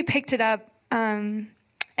actually picked it up and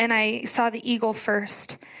I saw the eagle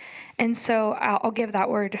first, and so I'll give that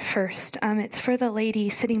word first. It's for the lady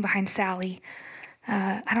sitting behind Sally.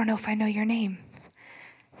 I don't know if I know your name.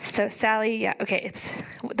 So Sally, yeah, okay, it's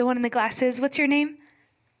the one in the glasses. What's your name?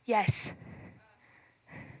 Yes.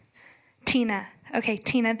 Tina. Okay,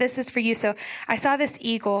 Tina, this is for you. So I saw this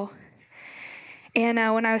eagle, and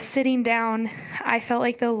when I was sitting down, I felt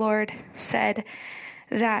like the Lord said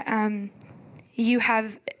that you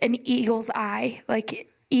have an eagle's eye, like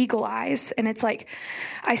eagle eyes. And it's like,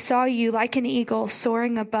 I saw you like an eagle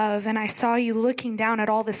soaring above, and I saw you looking down at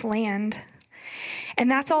all this land.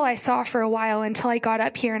 And that's all I saw for a while until I got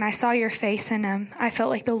up here and I saw your face, and I felt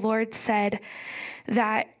like the Lord said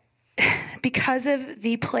that because of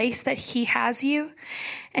the place that he has you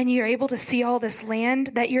and you're able to see all this land,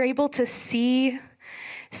 that you're able to see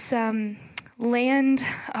some land,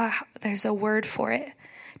 there's a word for it,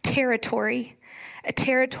 territory, a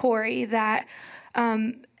territory that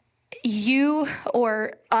you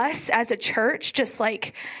or us as a church, just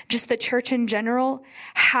the church in general,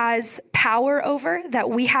 has power over that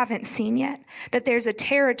we haven't seen yet. That there's a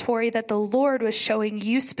territory that the Lord was showing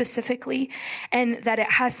you specifically, and that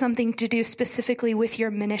it has something to do specifically with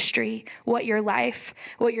your ministry, what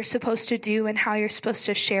you're supposed to do, and how you're supposed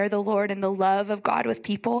to share the Lord and the love of God with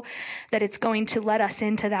people, that it's going to let us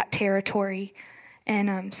into that territory.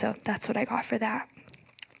 And so that's what I got for that.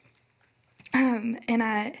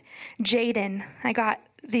 Jaden, I got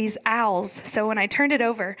these owls. So when I turned it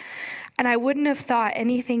over, and I wouldn't have thought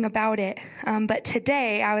anything about it, but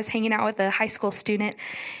today I was hanging out with a high school student,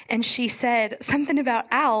 and she said something about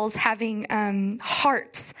owls having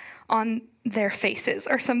hearts on their faces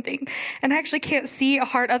or something. And I actually can't see a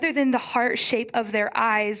heart other than the heart shape of their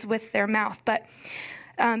eyes with their mouth, but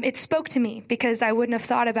it spoke to me because I wouldn't have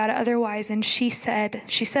thought about it otherwise. And she said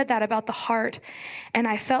that about the heart. And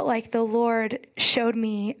I felt like the Lord showed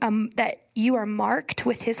me that you are marked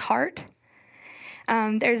with his heart.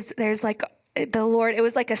 There's like the Lord, it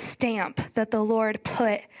was like a stamp that the Lord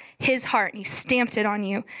put his heart, and he stamped it on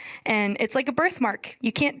you. And it's like a birthmark.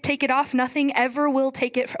 You can't take it off. Nothing ever will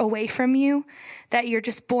take it away from you, that you're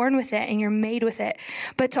just born with it and you're made with it.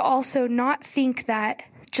 But to also not think that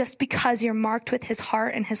just because you're marked with his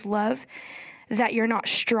heart and his love, that you're not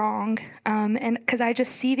strong. And because I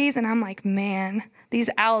just see these and I'm like, man, these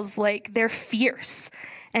owls, like, they're fierce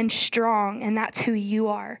and strong, and that's who you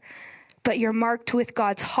are. But you're marked with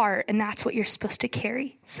God's heart, and that's what you're supposed to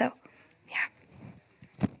carry. So,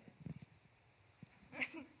 yeah.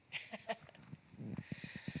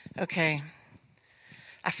 Okay.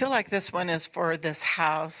 I feel like this one is for this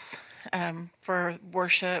house, for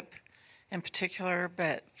worship in particular,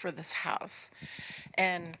 but for this house.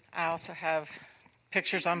 And I also have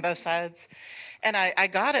pictures on both sides. And I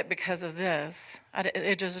got it because of this.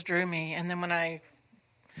 It just drew me. And then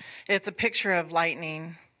it's a picture of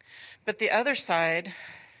lightning. But the other side,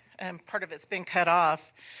 part of it's been cut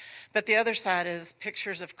off, but the other side is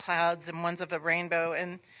pictures of clouds, and one's of a rainbow.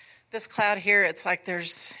 And this cloud here, it's like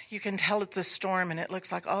you can tell it's a storm, and it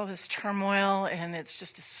looks like all this turmoil, and it's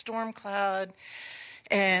just a storm cloud.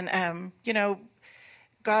 And,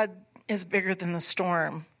 God is bigger than the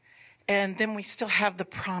storm. And then we still have the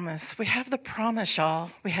promise. We have the promise, y'all.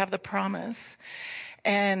 We have the promise.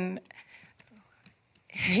 And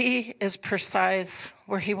he is precise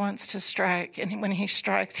where he wants to strike. And when he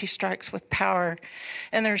strikes with power.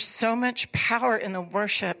 And there's so much power in the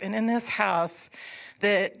worship and in this house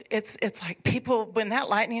that it's like people, when that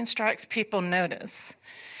lightning strikes, people notice.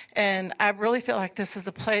 And I really feel like this is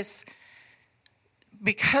a place,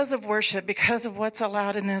 because of worship, because of what's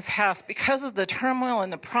allowed in this house, because of the turmoil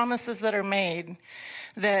and the promises that are made,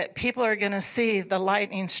 that people are going to see the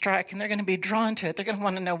lightning strike, and they're going to be drawn to it. They're going to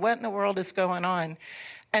want to know what in the world is going on,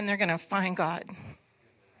 and they're going to find God.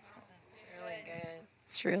 It's really good.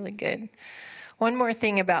 It's really good. One more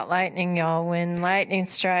thing about lightning, y'all. When lightning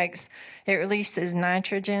strikes, it releases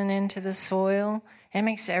nitrogen into the soil. It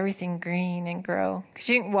makes everything green and grow. Because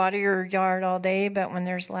you can water your yard all day, but when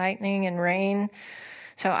there's lightning and rain,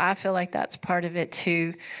 so I feel like that's part of it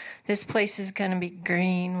too. This place is going to be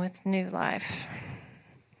green with new life.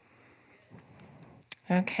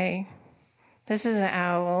 Okay. This is an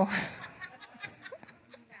owl.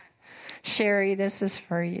 Sherry, this is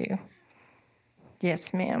for you.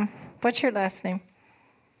 Yes, ma'am. What's your last name?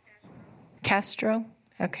 Castro?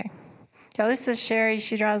 Okay. Y'all, this is Sherry.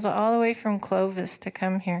 She drives all the way from Clovis to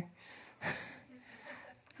come here.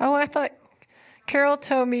 Oh, I thought Carol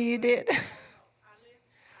told me you did.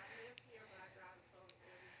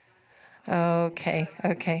 Okay.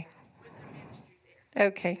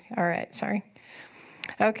 Okay, all right, sorry.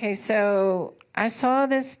 Okay, so I saw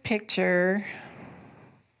this picture,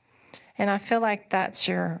 and I feel like that's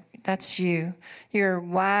you. You're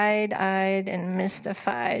wide-eyed and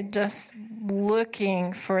mystified, just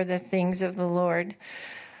looking for the things of the Lord.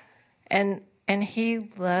 And he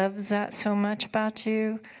loves that so much about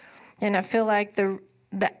you. And I feel like the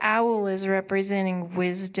owl is representing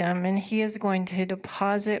wisdom, and he is going to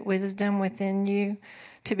deposit wisdom within you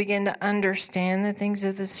to begin to understand the things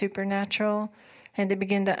of the supernatural and to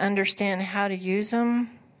begin to understand how to use them,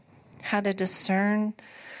 how to discern.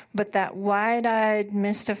 But that wide-eyed,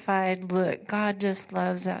 mystified look, God just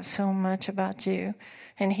loves that so much about you.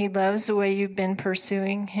 And he loves the way you've been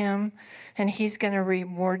pursuing him, and he's going to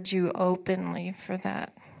reward you openly for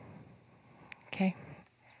that. Okay.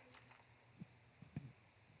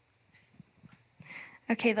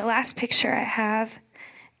 Okay, the last picture I have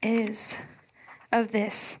is of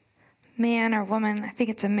this man or woman. I think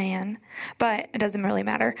it's a man, but it doesn't really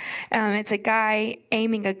matter. It's a guy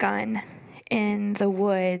aiming a gun, in the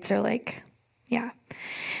woods or like, yeah.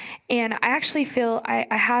 And I actually feel I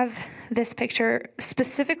have this picture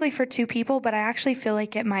specifically for 2 people, but I actually feel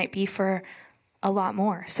like it might be for a lot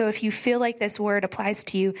more. So if you feel like this word applies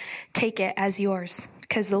to you, take it as yours,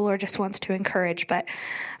 because the Lord just wants to encourage. But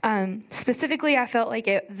specifically, I felt like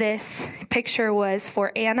this picture was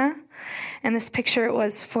for Anna, and this picture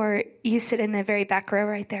was for you. Sit in the very back row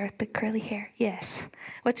right there with the curly hair. Yes.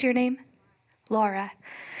 What's your name? Laura.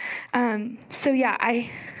 So yeah,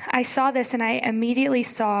 I saw this and I immediately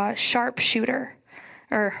saw sharpshooter,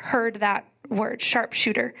 or heard that word,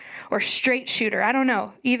 sharpshooter, or straight shooter. I don't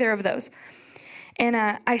know, either of those. And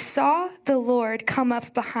I saw the Lord come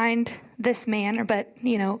up behind this man,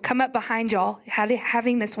 come up behind y'all,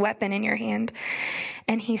 having this weapon in your hand.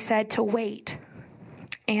 And he said to wait.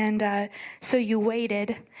 And so you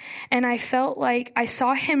waited. And I felt like I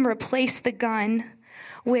saw him replace the gun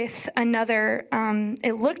with another,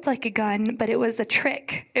 it looked like a gun, but it was a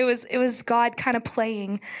trick. It was God kind of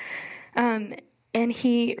playing. And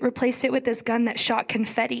he replaced it with this gun that shot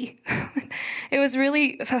confetti. It was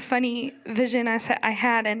really a funny vision I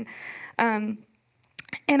had. And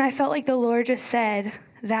I felt like the Lord just said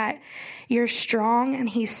that you're strong and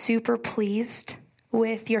he's super pleased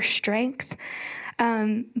with your strength.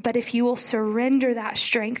 But if you will surrender that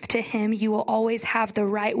strength to him, you will always have the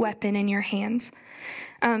right weapon in your hands.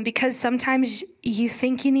 Because sometimes you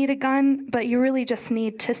think you need a gun, but you really just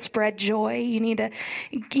need to spread joy. You need to,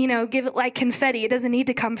 give it like confetti. It doesn't need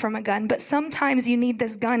to come from a gun. But sometimes you need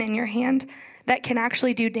this gun in your hand that can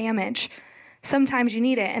actually do damage. Sometimes you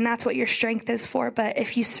need it, and that's what your strength is for. But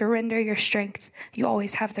if you surrender your strength, you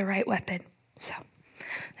always have the right weapon. So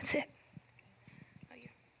that's it.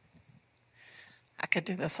 I could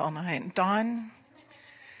do this all night. Dawn,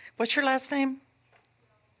 what's your last name?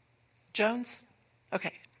 Jones?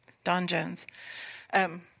 Okay, Dawn Jones. I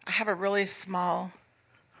have a really small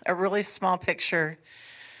picture,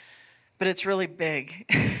 but it's really big.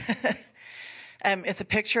 It's a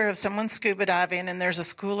picture of someone scuba diving, and there's a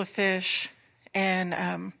school of fish, and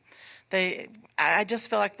I just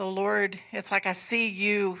feel like the Lord, it's like I see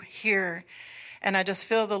you here, and I just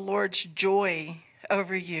feel the Lord's joy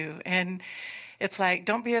over you, and it's like,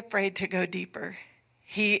 don't be afraid to go deeper.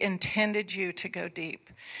 He intended you to go deep.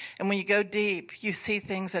 And when you go deep, you see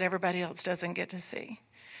things that everybody else doesn't get to see.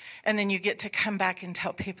 And then you get to come back and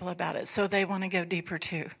tell people about it, so they want to go deeper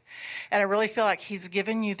too. And I really feel like he's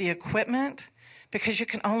given you the equipment, because you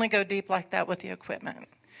can only go deep like that with the equipment.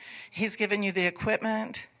 He's given you the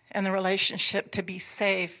equipment and the relationship to be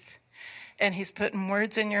safe. And he's putting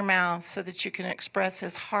words in your mouth so that you can express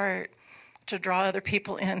his heart to draw other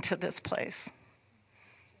people into this place.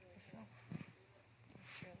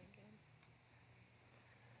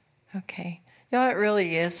 Okay. Y'all, it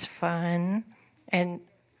really is fun. And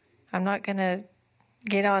I'm not going to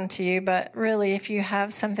get on to you, but really, if you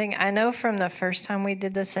have something, I know from the first time we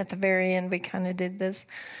did this at the very end, we kind of did this.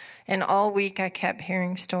 And all week I kept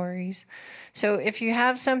hearing stories. So if you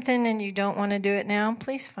have something and you don't want to do it now,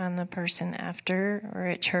 please find the person after or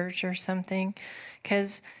at church or something.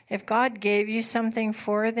 Because if God gave you something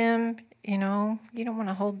for them, you don't want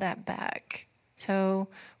to hold that back. So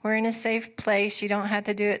we're in a safe place. You don't have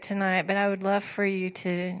to do it tonight, but I would love for you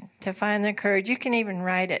to find the courage. You can even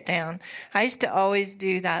write it down. I used to always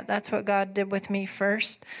do that. That's what God did with me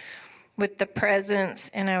first, with the presence,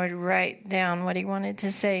 and I would write down what he wanted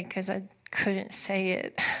to say because I couldn't say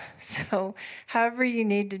it. So however you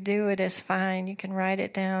need to do it is fine. You can write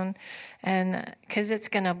it down, and because it's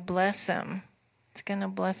going to bless them. It's going to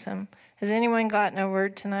bless them. Has anyone gotten a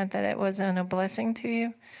word tonight that it wasn't a blessing to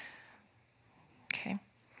you? Okay.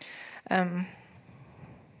 I didn't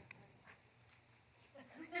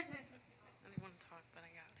want to talk, but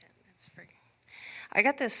I got it. It's free. I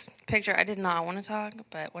got this picture. I did not want to talk,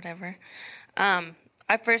 but whatever.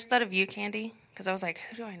 I first thought of you, Candy, because I was like,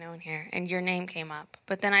 who do I know in here? And your name came up.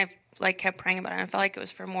 But then I kept praying about it, and I felt like it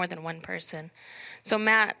was for more than one person. So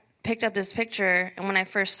Matt picked up this picture, and when I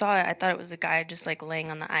first saw it, I thought it was a guy just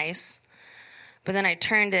laying on the ice. But then I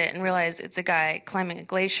turned it and realized it's a guy climbing a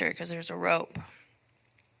glacier because there's a rope.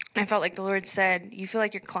 And I felt like the Lord said, you feel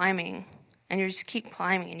like you're climbing, and you just keep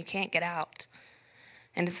climbing, and you can't get out.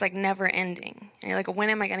 And it's never ending. And you're like, when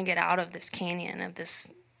am I going to get out of this canyon, of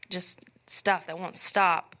this just stuff that won't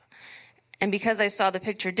stop? And because I saw the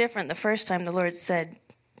picture different the first time, the Lord said,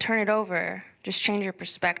 turn it over, just change your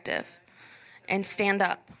perspective, and stand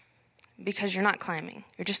up, because you're not climbing,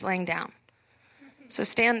 you're just laying down. So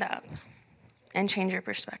stand up and change your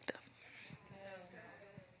perspective.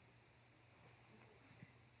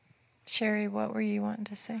 Sherry, what were you wanting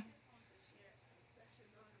to say?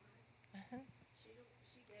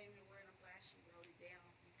 She gave me a word on Black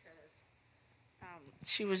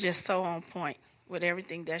She was just so on point with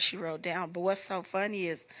everything that she wrote down. But what's so funny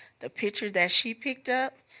is the picture that she picked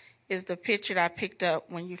up is the picture that I picked up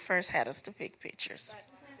when you first had us to pick pictures.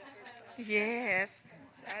 Yes.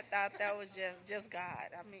 So I thought that was just God.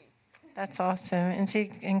 I mean, That's awesome. And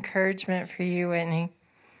see, encouragement for you, Whitney,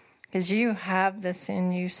 because you have this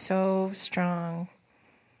in you so strong.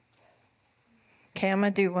 Okay, I'm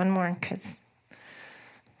going to do one more because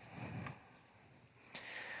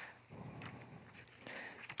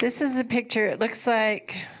this is a picture. It looks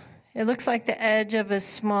like the edge of a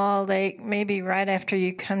small lake, maybe right after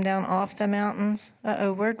you come down off the mountains.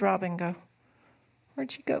 Uh-oh, where'd Robin go?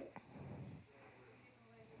 Where'd she go?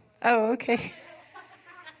 Oh, okay.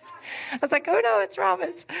 I was like, oh no, it's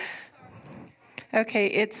Robin's. Okay,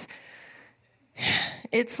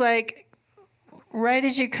 it's like right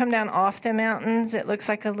as you come down off the mountains, it looks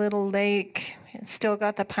like a little lake. It's still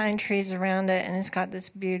got the pine trees around it, and it's got this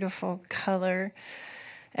beautiful color.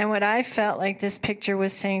 And what I felt like this picture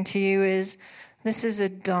was saying to you is, this is a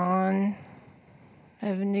dawn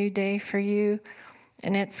of a new day for you,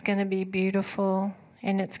 and it's going to be beautiful,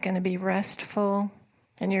 and it's going to be restful,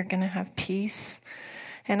 and you're going to have peace.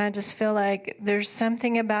 And I just feel like there's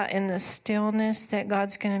something about in the stillness that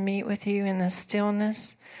God's going to meet with you in the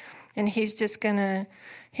stillness, and he's going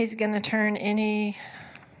to turn any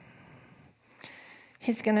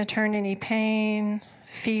pain,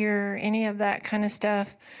 fear, any of that kind of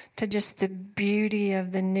stuff to just the beauty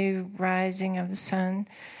of the new rising of the sun.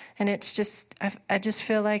 And it's just, I just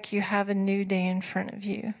feel like you have a new day in front of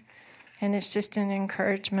you. And it's just an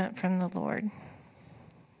encouragement from the Lord.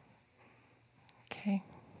 Okay.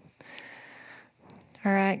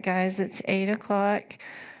 All right, guys, it's 8:00.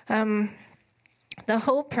 The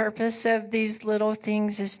whole purpose of these little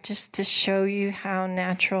things is just to show you how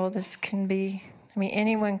natural this can be. I mean,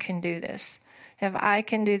 anyone can do this. If I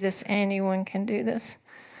can do this, anyone can do this.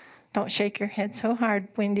 Don't shake your head so hard,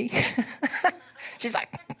 Wendy. She's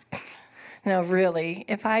like, no, really.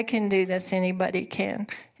 If I can do this, anybody can.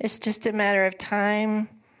 It's just a matter of time,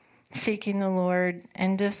 seeking the Lord,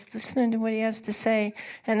 and just listening to what he has to say.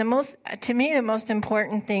 And to me, the most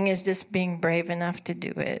important thing is just being brave enough to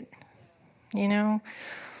do it. You know?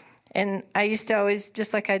 And I used to always,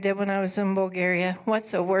 just like I did when I was in Bulgaria,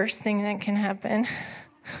 what's the worst thing that can happen?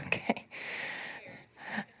 Okay.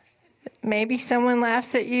 Maybe someone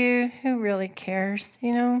laughs at you. Who really cares,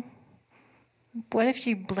 you know? What if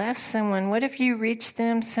you bless someone? What if you reach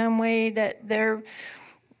them some way that they're,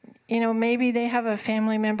 you know, maybe they have a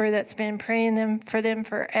family member that's been praying for them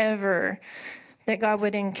forever, that God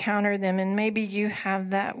would encounter them, and maybe you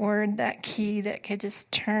have that word, that key that could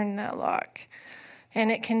just turn that lock.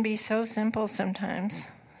 And it can be so simple sometimes.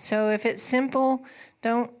 So if it's simple,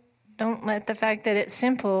 don't let the fact that it's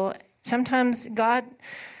simple. Sometimes God,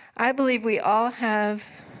 I believe we all have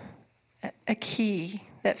a key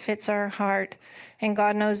that fits our heart, and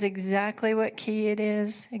God knows exactly what key it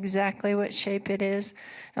is, exactly what shape it is.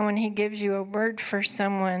 And when he gives you a word for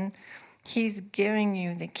someone, he's giving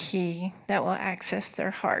you the key that will access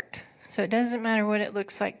their heart. So it doesn't matter what it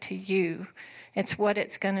looks like to you. It's what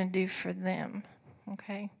it's going to do for them.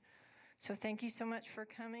 Okay? So thank you so much for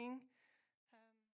coming.